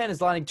 1st and 10 is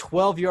lining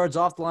 12 yards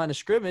off the line of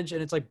scrimmage,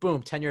 and it's like,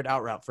 boom, 10-yard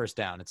out route, first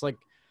down. It's like,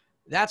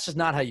 that's just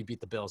not how you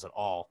beat the Bills at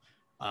all.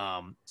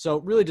 So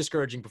really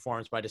discouraging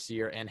performance by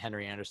Desir and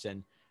Henry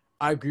Anderson.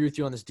 I agree with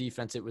you on this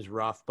defense. It was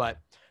rough, but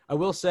I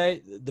will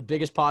say the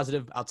biggest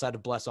positive outside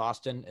of Bless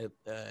Austin,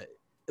 at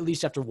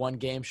least after one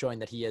game, showing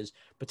that he has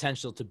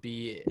potential to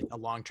be a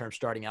long-term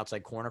starting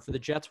outside corner for the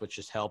Jets, which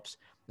just helps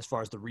as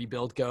far as the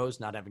rebuild goes,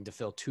 not having to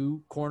fill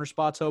 2 corner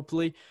spots,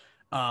 hopefully.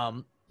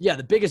 Yeah,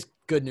 the biggest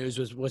good news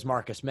was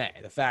Marcus May.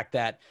 The fact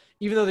that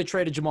even though they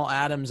traded Jamal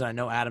Adams, and I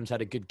know Adams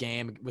had a good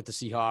game with the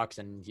Seahawks,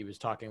 and he was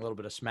talking a little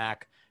bit of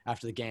smack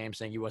after the game,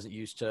 saying he wasn't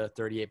used to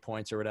 38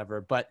 points or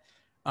whatever. But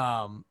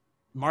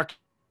Mark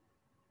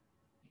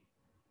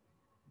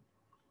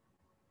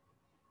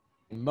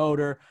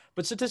motor,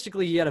 but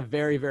statistically he had a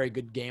very, very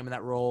good game in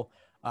that role.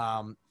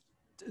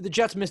 The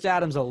Jets missed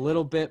Adams a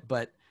little bit,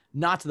 but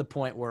not to the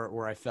point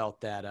where I felt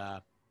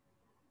that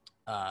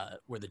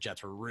where the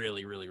Jets were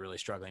really, really, really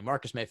struggling.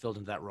 Marcus May filled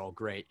into that role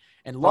great.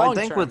 And I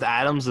think with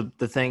Adams,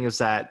 the thing is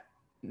that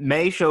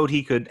May showed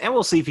he could, and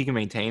we'll see if he can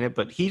maintain it,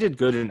 but he did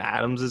good in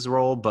Adams'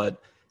 role.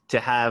 But to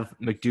have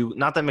McDougald,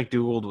 not that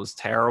McDougald was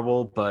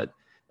terrible, but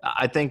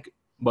I think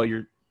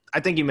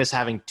you miss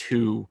having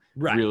 2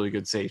 really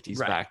good safeties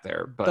back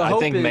there. But I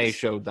think May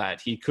showed that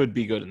he could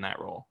be good in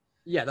that role.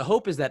 Yeah, the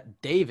hope is that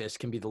Davis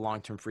can be the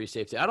long-term free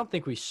safety. I don't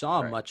think we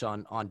saw much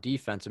on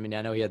defense. I mean,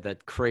 I know he had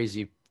that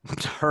crazy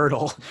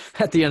hurdle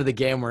at the end of the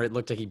game where it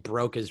looked like he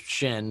broke his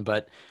shin,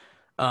 but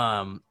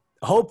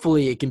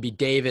hopefully it can be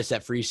Davis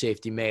at free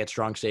safety, May at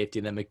strong safety,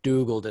 and then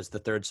McDougald as the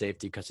third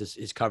safety because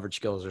his coverage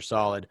skills are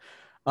solid.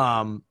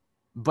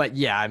 But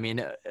yeah, I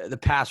mean, the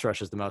pass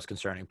rush is the most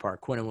concerning part.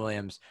 Quinnen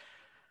Williams,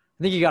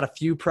 I think he got a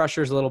few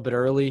pressures a little bit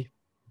early,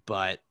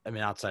 But I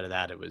mean, outside of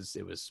that, it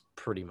was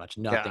pretty much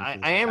nothing. Yeah,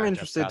 from the I am entire Jets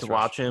interested pass to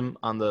rush. watch him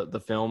on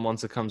the film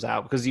once it comes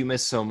out because you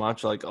miss so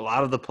much. Like a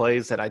lot of the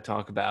plays that I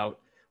talk about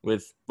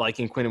with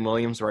liking Quinton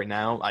Williams right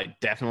now, I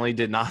definitely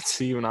did not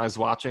see when I was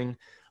watching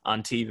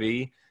on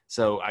TV.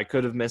 So I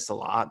could have missed a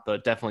lot,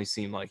 but definitely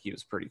seemed like he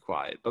was pretty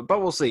quiet. But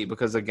we'll see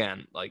because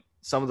again, like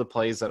some of the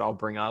plays that I'll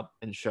bring up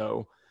and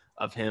show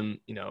of him,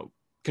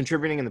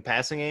 contributing in the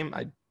passing game,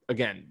 I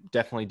again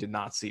definitely did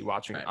not see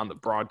watching Right. on the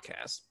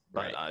broadcast,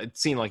 but it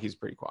seemed like he's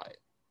pretty quiet.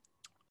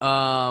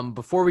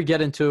 Before we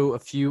get into a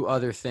few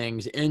other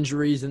things,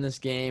 injuries in this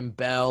game,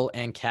 Bell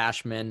and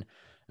Cashman.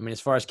 I mean, as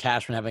far as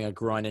Cashman having a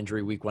groin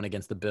injury week 1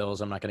 against the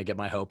Bills, I'm not going to get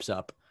my hopes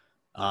up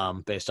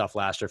based off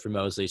last year for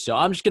Mosley. So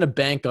I'm just going to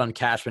bank on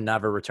Cashman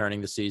never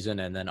returning the season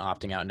and then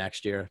opting out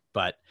next year.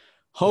 But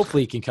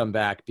hopefully he can come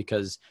back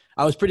because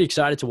I was pretty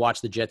excited to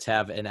watch the Jets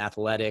have an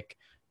athletic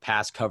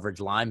pass coverage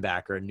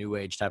linebacker, a new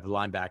age type of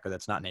linebacker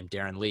that's not named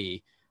Darren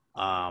Lee.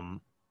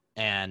 And,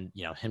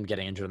 him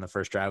getting injured in the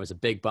first drive was a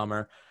big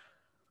bummer.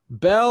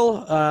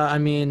 Bell,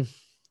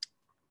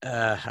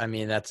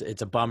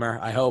 it's a bummer.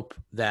 I hope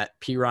that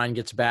P. Ryan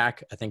gets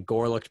back. I think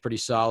Gore looked pretty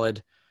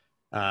solid.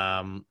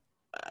 Some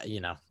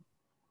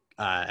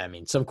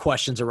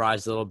questions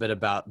arise a little bit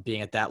about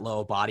being at that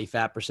low body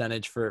fat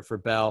percentage for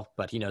Bell,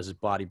 but he knows his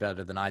body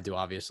better than I do,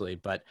 obviously.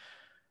 But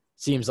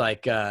seems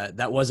like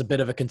that was a bit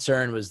of a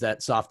concern, was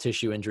that soft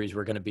tissue injuries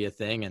were going to be a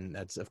thing, and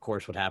that's, of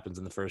course, what happens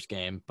in the first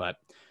game. But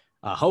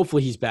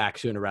hopefully he's back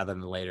sooner rather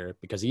than later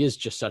because he is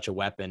just such a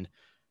weapon.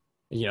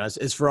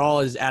 As for all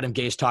as Adam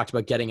Gase talked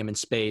about getting him in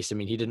space, I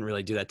mean, he didn't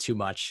really do that too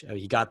much.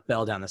 He got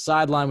Bell down the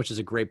sideline, which is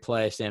a great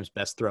play, Sam's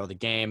best throw of the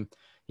game.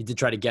 He did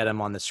try to get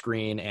him on the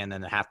screen and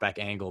then the halfback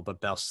angle, but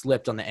Bell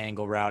slipped on the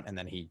angle route, and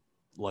then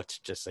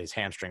his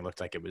hamstring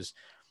looked like it was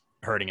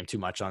hurting him too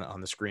much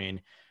on the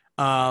screen.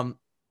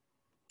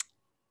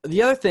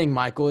 The other thing,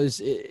 Michael,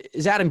 is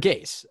Adam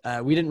Gase.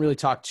 We didn't really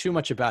talk too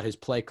much about his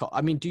play call.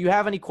 I mean, do you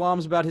have any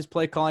qualms about his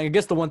play calling? I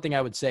guess the one thing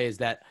I would say is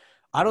that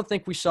I don't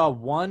think we saw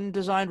one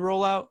designed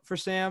rollout for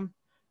Sam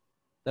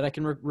that I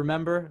can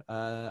remember.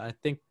 I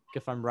think,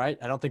 if I'm right,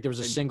 I don't think there was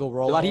a single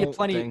rollout. He had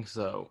plenty. I don't think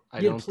so.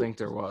 I don't think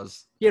there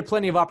was. He had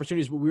plenty of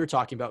opportunities, what we were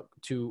talking about,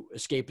 to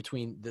escape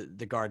between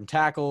the guard and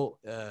tackle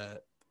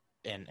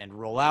and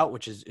roll out,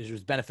 which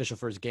was beneficial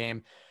for his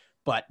game.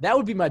 But that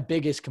would be my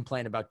biggest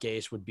complaint about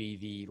Gase, would be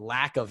the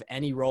lack of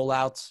any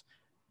rollouts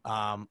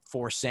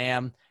for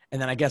Sam.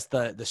 And then I guess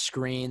the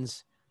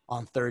screens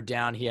on third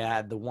down. He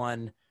had the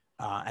one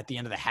at the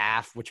end of the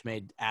half, which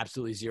made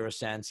absolutely zero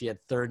sense. He had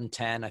 3rd and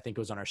 10. I think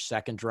it was on our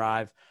second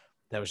drive.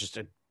 That was just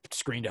a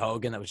screen to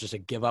Hogan. That was just a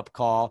give-up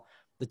call.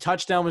 The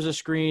touchdown was a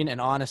screen,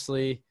 and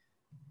honestly,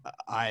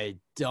 I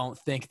don't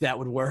think that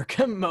would work.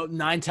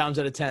 9 times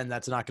out of 10,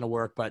 that's not going to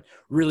work, but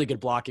really good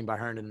blocking by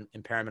Herndon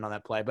and Perriman on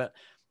that play. But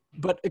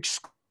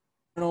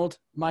Arnold,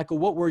 Michael,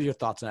 what were your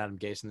thoughts on Adam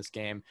Gase in this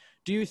game?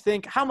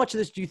 How much of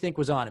this do you think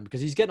was on him?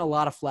 Because he's getting a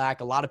lot of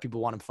flack. A lot of people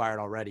want him fired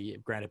already.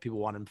 Granted, people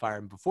wanted him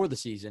fired before the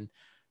season.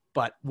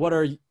 But what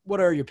are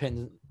your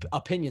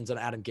opinions on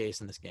Adam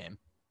Gase in this game?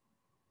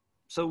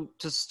 So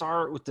to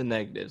start with the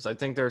negatives, I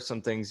think there are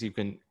some things you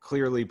can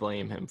clearly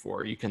blame him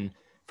for.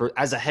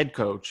 As a head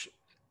coach,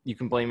 you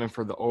can blame him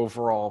for the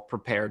overall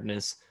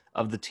preparedness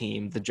of the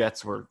team. The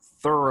Jets were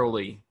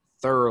thoroughly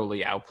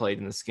outplayed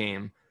in this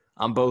game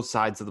on both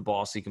sides of the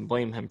ball, so you can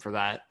blame him for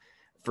that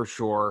for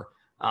sure.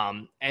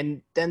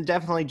 And then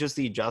definitely just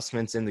the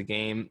adjustments in the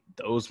game,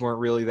 those weren't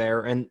really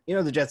there. And,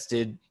 the Jets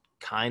did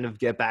kind of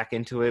get back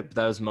into it, but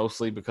that was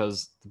mostly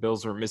because the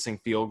Bills were missing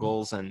field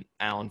goals and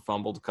Allen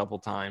fumbled a couple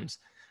times.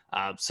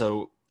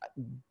 So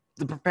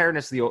the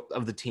preparedness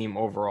of the team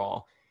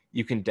overall,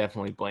 you can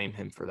definitely blame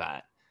him for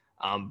that.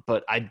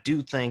 But I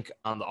do think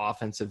on the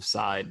offensive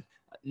side,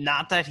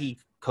 not that he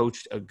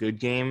coached a good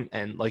game,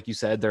 and like you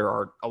said, there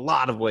are a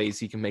lot of ways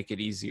he can make it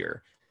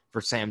easier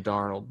for Sam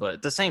Darnold. But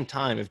at the same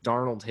time, if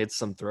Darnold hits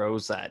some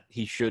throws that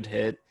he should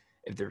hit,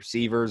 if the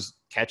receivers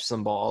catch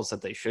some balls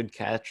that they should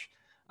catch,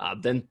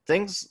 then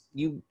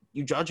you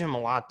judge him a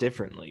lot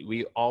differently.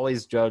 We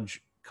always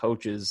judge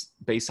coaches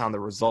based on the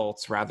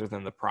results rather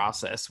than the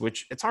process,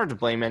 which it's hard to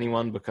blame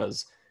anyone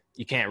because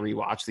you can't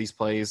rewatch these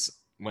plays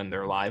when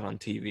they're live on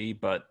TV.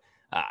 But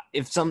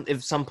if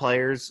some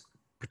players,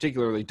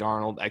 particularly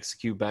Darnold,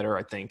 execute better,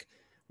 I think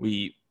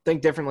we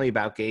think differently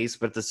about Gase.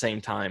 But at the same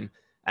time,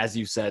 as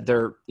you said,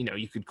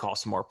 you could call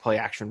some more play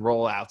action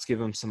rollouts, give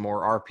him some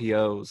more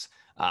RPOs,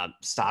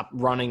 stop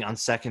running on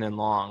 2nd and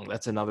long.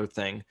 That's another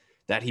thing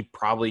that he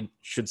probably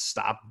should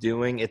stop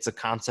doing. It's a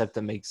concept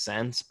that makes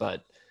sense,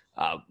 but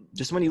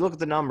just when you look at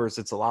the numbers,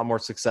 it's a lot more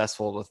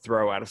successful to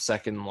throw out of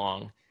 2nd and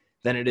long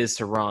than it is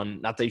to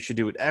run. Not that you should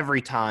do it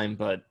every time,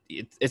 but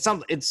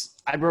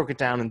I broke it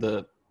down in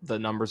the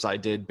numbers I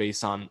did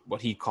based on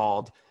what he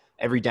called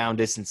every down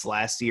distance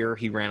last year.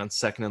 He ran on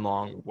 2nd and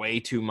long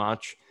way too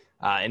much,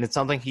 and it's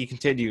something he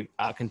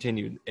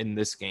continued in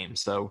this game.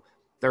 So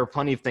there are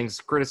plenty of things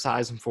to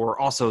criticize him for.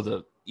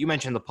 Also, you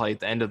mentioned the play at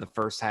the end of the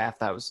first half.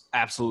 That was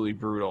absolutely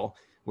brutal.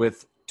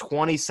 With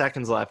 20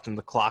 seconds left and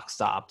the clock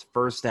stopped,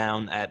 1st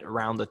down at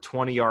around the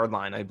 20-yard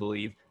line, I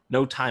believe.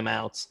 no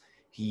timeouts.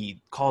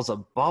 He calls a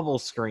bubble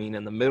screen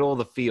in the middle of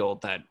the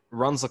field that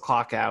runs the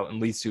clock out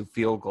and leads to a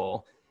field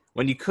goal,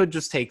 when you could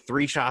just take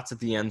 3 shots at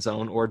the end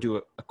zone or do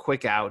a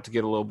quick out to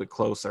get a little bit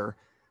closer.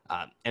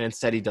 And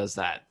instead he does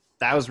that.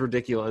 That was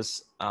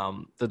ridiculous.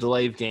 The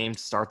delay of game to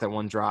start that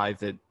one drive,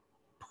 that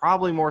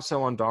probably more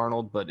so on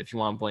Darnold, but if you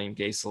want to blame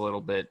Gase a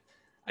little bit,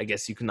 I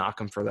guess you can knock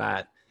him for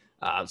that.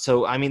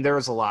 So, I mean, there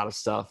was a lot of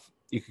stuff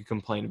you could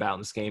complain about in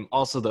this game.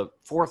 Also, the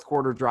fourth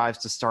quarter drives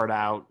to start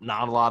out,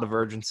 not a lot of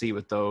urgency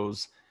with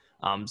those.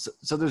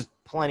 So there's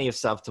plenty of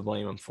stuff to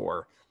blame him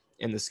for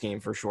in this game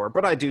for sure.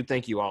 But I do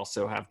think you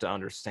also have to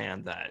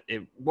understand that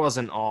it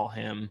wasn't all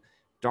him.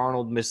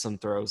 Darnold missed some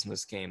throws in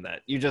this game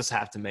that you just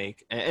have to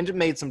make, and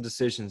made some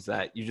decisions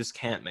that you just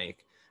can't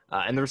make.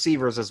 And the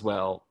receivers as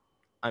well.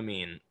 I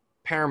mean,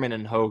 Perriman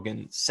and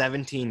Hogan,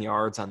 17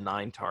 yards on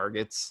 9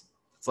 targets.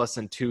 It's less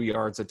than 2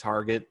 yards a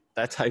target,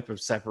 that type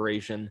of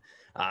separation.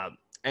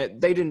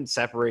 And they didn't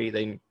separate.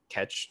 They didn't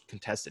catch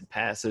contested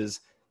passes.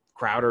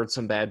 Crowder had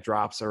some bad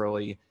drops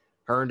early.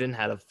 Herndon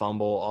had a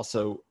fumble.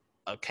 Also,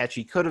 a catch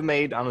he could have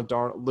made on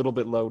a little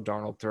bit low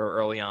Darnold throw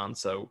early on.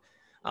 So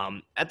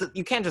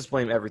you can't just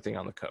blame everything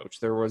on the coach.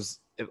 There was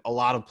a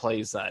lot of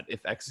plays that,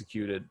 if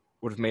executed,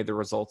 would have made the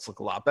results look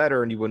a lot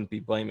better, and you wouldn't be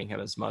blaming him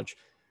as much.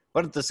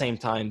 But at the same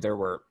time,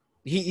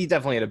 he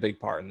definitely had a big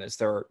part in this.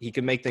 He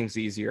could make things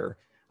easier,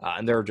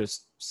 and there are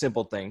just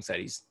simple things that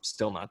he's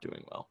still not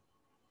doing well.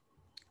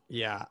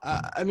 Yeah,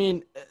 I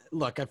mean,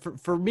 look,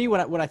 for me,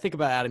 when I think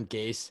about Adam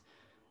Gase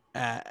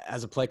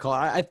as a play caller,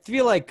 I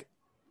feel like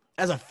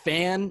as a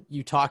fan,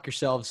 you talk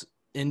yourselves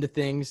into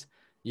things.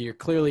 You're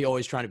clearly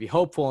always trying to be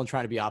hopeful and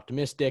trying to be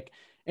optimistic.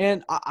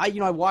 And I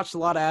watched a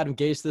lot of Adam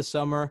Gase this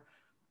summer.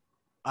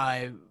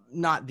 I'm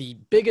not the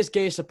biggest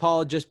Gase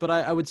apologist, but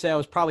I would say I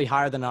was probably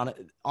higher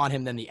on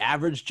him than the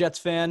average Jets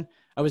fan.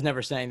 I was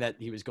never saying that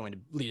he was going to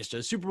lead us to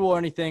the Super Bowl or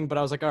anything, but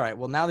I was like, all right,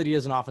 well, now that he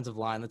has an offensive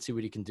line, let's see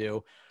what he can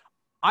do.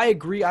 I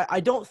agree. I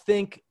don't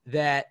think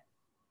that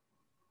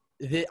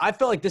I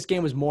felt like this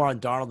game was more on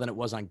Darnold than it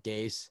was on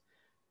Gase.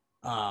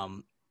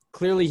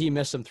 Clearly he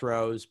missed some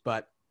throws,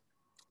 but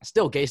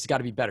still Gase has got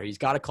to be better. He's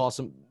got to call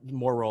some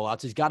more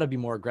rollouts. He's got to be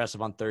more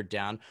aggressive on third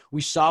down.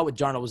 We saw what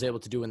Darnold was able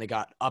to do when they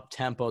got up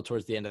tempo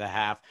towards the end of the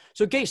half.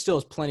 So Gase still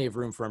has plenty of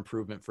room for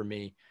improvement for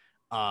me.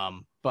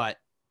 But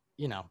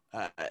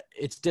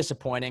it's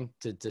disappointing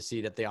to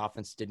see that the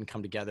offense didn't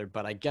come together,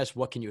 but I guess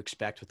what can you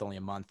expect with only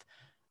a month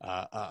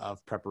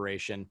of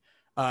preparation?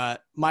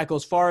 Michael,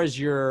 as far as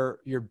your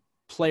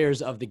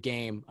players of the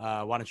game,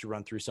 why don't you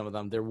run through some of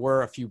them? There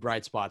were a few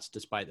bright spots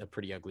despite a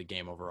pretty ugly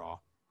game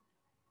overall.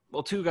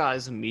 Well, 2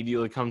 guys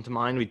immediately come to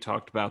mind. We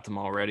talked about them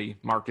already,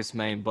 Marcus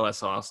May and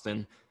Bless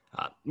Austin.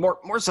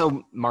 More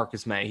so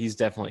Marcus May. He's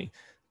definitely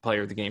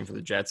player of the game for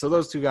the Jets. So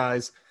those 2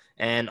 guys.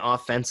 And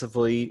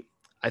offensively,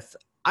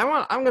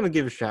 I'm going to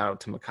give a shout out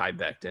to Mekhi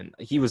Becton.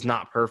 He was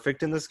not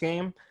perfect in this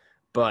game,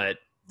 but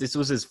this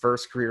was his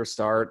first career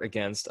start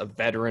against a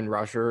veteran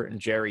rusher in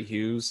Jerry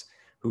Hughes,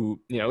 who,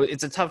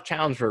 it's a tough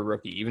challenge for a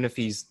rookie, even if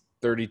he's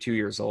 32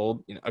 years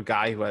old. A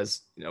guy who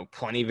has,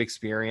 plenty of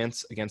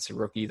experience against a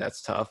rookie,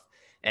 that's tough.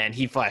 And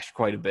he flashed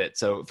quite a bit.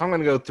 So if I'm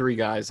going to go 3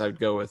 guys, I would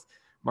go with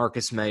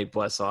Marcus May,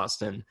 Bless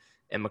Austin,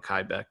 and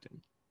Mekhi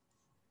Becton.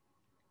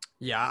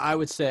 Yeah, I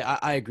would say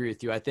I agree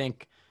with you. I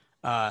think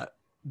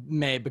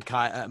May,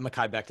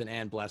 Mekhi Becton,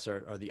 and Bless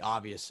are the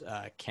obvious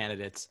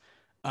candidates.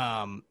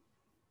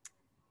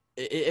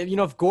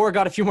 If Gore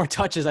got a few more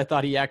touches, I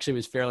thought he actually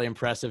was fairly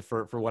impressive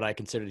for what I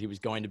considered he was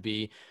going to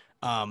be.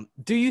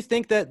 Do you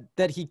think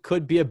that he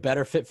could be a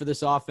better fit for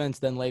this offense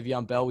than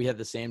Le'Veon Bell? We had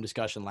the same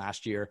discussion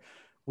last year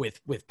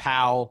with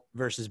Powell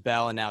versus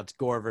Bell, and now it's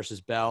Gore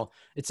versus Bell.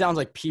 It sounds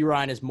like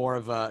Perine is more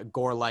of a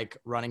Gore-like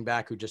running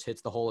back who just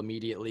hits the hole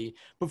immediately.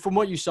 But from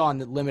what you saw in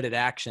the limited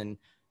action,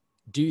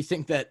 do you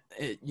think that,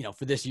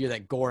 for this year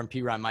that Gore and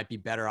Perine might be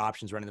better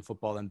options running the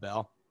football than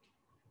Bell?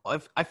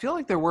 I feel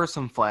like there were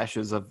some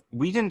flashes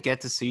we didn't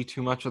get to see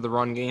too much of the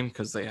run game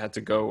because they had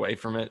to go away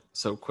from it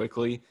so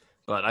quickly.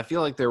 But I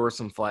feel like there were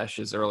some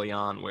flashes early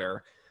on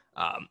where,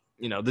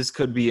 this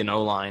could be an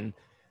O-line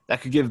that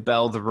could give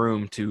Bell the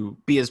room to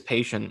be as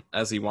patient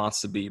as he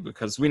wants to be,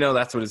 because we know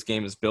that's what his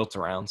game is built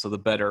around. So the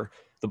better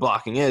the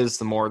blocking is,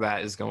 the more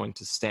that is going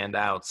to stand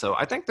out. So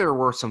I think there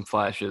were some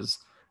flashes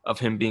of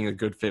him being a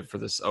good fit for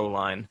this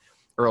O-line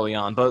early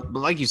on. But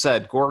like you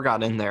said, Gore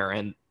got in there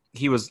and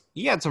he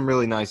had some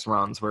really nice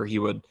runs where he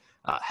would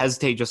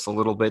hesitate just a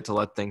little bit to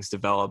let things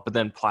develop, but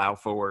then plow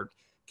forward,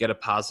 get a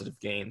positive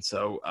gain.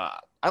 So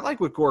I like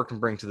what Gore can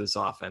bring to this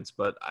offense,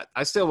 but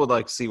I still would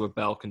like to see what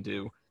Bell can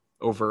do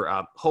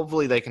over.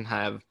 Hopefully they can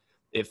have,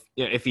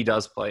 if he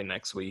does play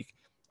next week,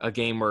 a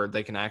game where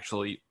they can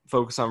actually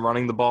focus on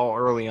running the ball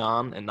early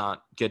on and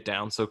not get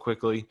down so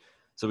quickly,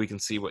 so we can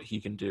see what he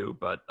can do.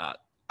 But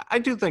I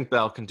do think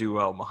Bell can do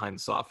well behind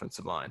this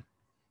offensive line.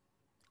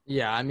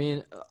 Yeah, I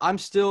mean, I'm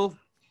still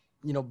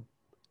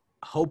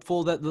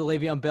hopeful that the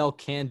Le'Veon Bell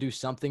can do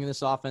something in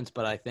this offense,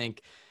 but I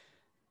think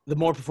the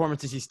more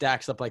performances he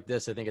stacks up like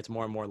this, I think it's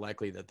more and more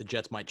likely that the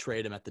Jets might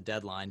trade him at the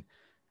deadline.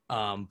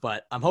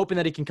 But I'm hoping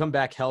that he can come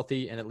back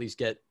healthy and at least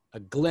get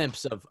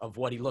glimpse of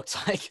what he looks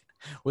like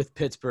with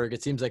Pittsburgh.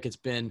 It seems like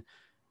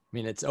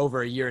it's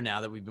over a year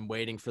now that we've been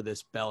waiting for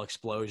this Bell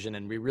explosion,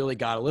 and we really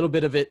got a little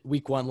bit of it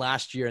week 1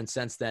 last year, and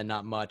since then,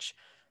 not much.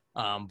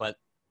 But,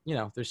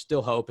 there's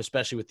still hope,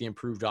 especially with the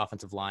improved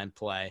offensive line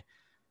play.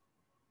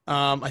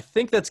 I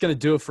think that's going to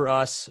do it for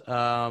us.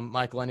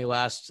 Michael, any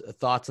last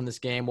thoughts on this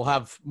game? We'll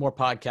have more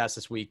podcasts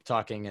this week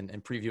talking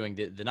and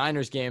previewing the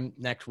Niners game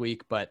next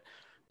week, but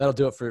that'll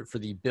do it for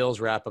the Bills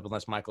wrap-up,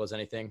 unless Michael has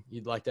anything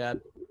you'd like to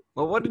add.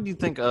 Well, what did you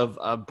think of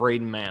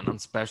Braden Mann on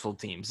special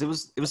teams? It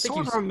was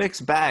sort of a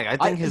mixed bag. I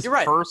think his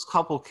first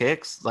couple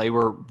kicks, they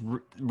were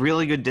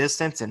really good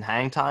distance and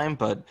hang time,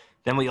 but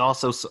then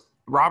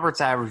Roberts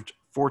averaged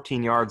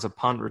 14 yards a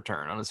punt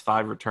return on his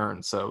 5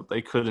 returns, so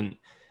they couldn't.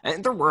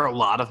 And there were a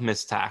lot of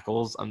missed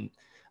tackles.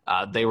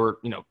 They were,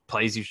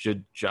 plays you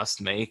should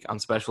just make on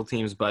special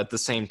teams, but at the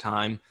same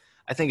time,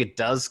 I think it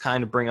does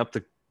kind of bring up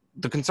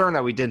the concern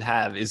that we did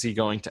have. Is he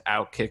going to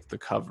outkick the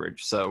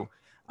coverage? So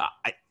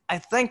I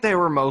think they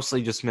were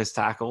mostly just missed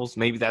tackles.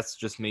 Maybe that's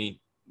just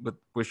me with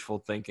wishful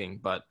thinking,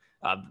 but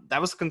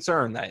that was a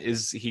concern. That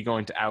is he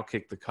going to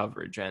outkick the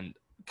coverage? And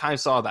kind of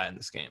saw that in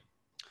this game.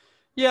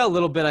 Yeah, a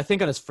little bit. I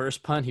think on his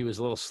first punt, he was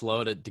a little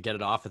slow to get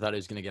it off. I thought he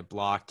was going to get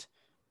blocked.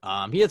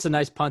 He had some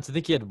nice punts. I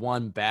think he had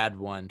one bad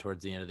one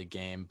towards the end of the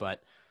game,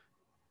 but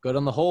good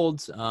on the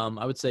holds.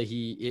 I would say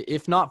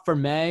if not for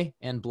May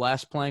and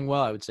Bless playing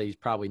well, I would say he's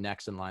probably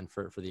next in line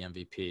for the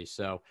MVP.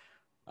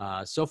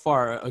 So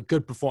far, a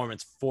good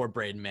performance for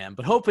Braden Mann,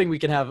 but hoping we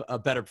can have a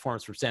better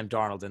performance from Sam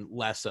Darnold and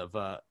less of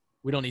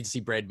we don't need to see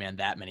Braden Mann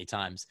that many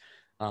times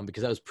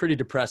because that was pretty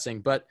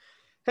depressing. But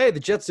hey, the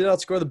Jets did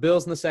outscore the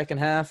Bills in the second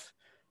half.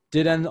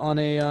 Did end on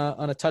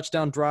a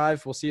touchdown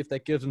drive. We'll see if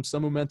that gives them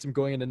some momentum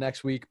going into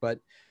next week, but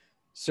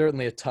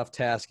certainly a tough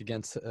task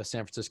against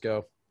San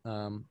Francisco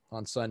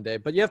on Sunday.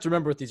 But you have to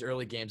remember with these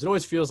early games, it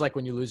always feels like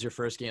when you lose your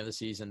first game of the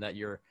season that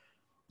your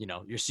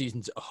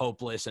season's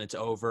hopeless and it's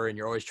over and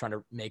you're always trying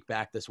to make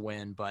back this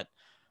win. But,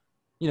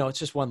 it's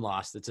just one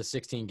loss. It's a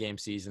 16-game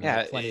season.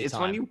 Yeah, it's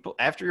when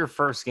after your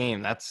first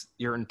game, that's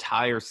your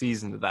entire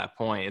season to that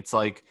point. It's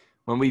like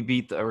when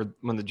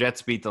when the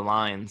Jets beat the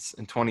Lions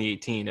in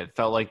 2018, it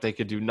felt like they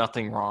could do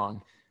nothing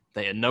wrong.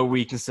 They had no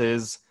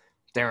weaknesses.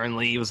 Darren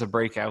Lee was a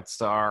breakout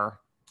star.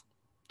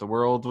 The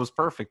world was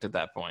perfect at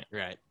that point.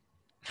 Right.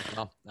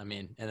 Well,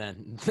 and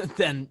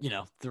then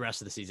the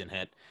rest of the season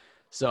hit.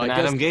 So and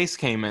Adam Gase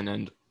came in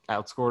and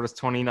outscored us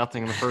 20-0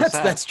 in the first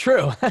half. That's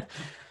true.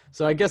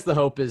 So I guess the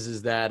hope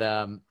is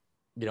that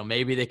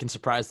maybe they can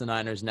surprise the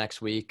Niners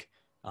next week.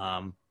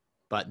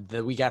 But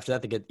the week after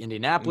that, they get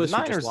Indianapolis. The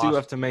Niners do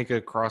have to make a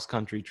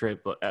cross-country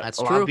trip. But that's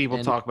a true. lot of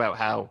people talk about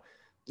how,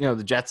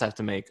 the Jets have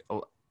to make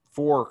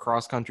 4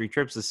 cross-country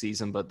trips this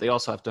season, but they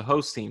also have to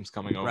host teams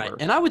coming over. Right,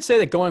 and I would say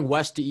that going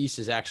west to east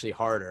is actually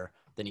harder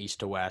than east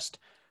to west.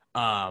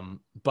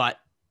 But,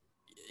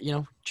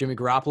 Jimmy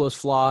Garoppolo's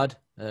flawed.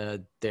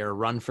 They're a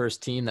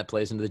run-first team that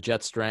plays into the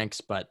Jets'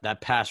 strengths, but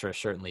that pass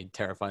rush certainly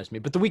terrifies me.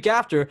 But the week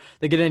after,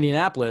 they get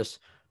Indianapolis,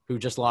 who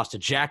just lost to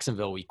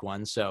Jacksonville week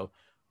 1, so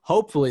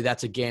hopefully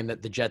that's a game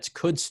that the Jets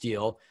could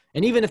steal.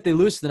 And even if they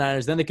lose to the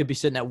Niners, then they could be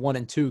sitting at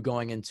 1-2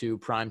 going into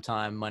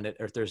primetime Monday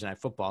or Thursday Night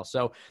Football.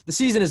 So the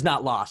season is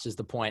not lost is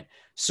the point.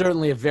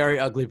 Certainly a very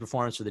ugly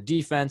performance for the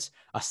defense,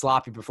 a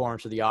sloppy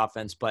performance for the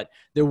offense, but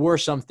there were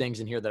some things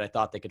in here that I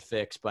thought they could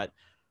fix. But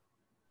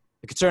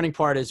the concerning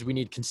part is we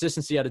need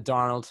consistency out of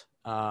Darnold,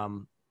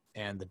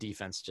 and the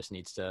defense just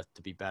needs to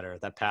be better.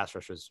 That pass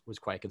rush was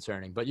quite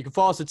concerning. But you can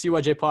follow us at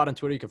CYJ Pod on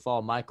Twitter. You can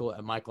follow Michael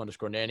at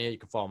Michael_Nania. You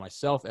can follow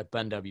myself at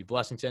Ben W.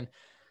 Blessington.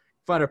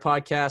 Find our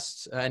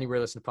podcasts anywhere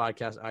you listen to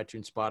podcasts,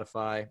 iTunes,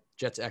 Spotify,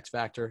 Jets X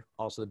Factor,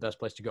 also the best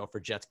place to go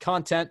for Jets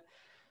content.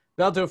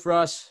 That'll do it for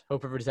us.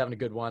 Hope everybody's having a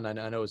good one. I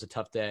know it was a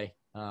tough day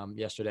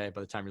yesterday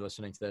by the time you're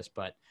listening to this,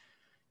 but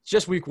it's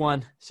just week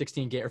 1,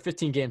 15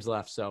 games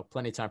left, so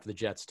plenty of time for the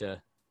Jets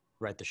to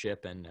right the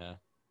ship and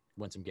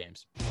win some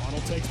games.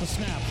 Arnold takes the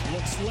snap,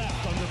 looks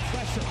left under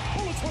pressure.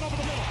 Bullets one over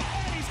the middle,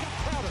 and he's got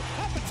Crowder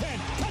at the 10,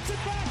 cuts it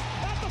back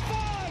at the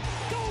 5,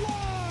 goal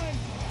line.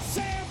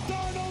 Sam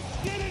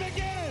Darnold did it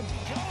again.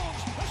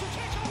 Jones, pressure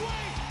takes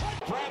away.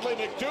 Bradley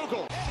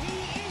McDougald. And he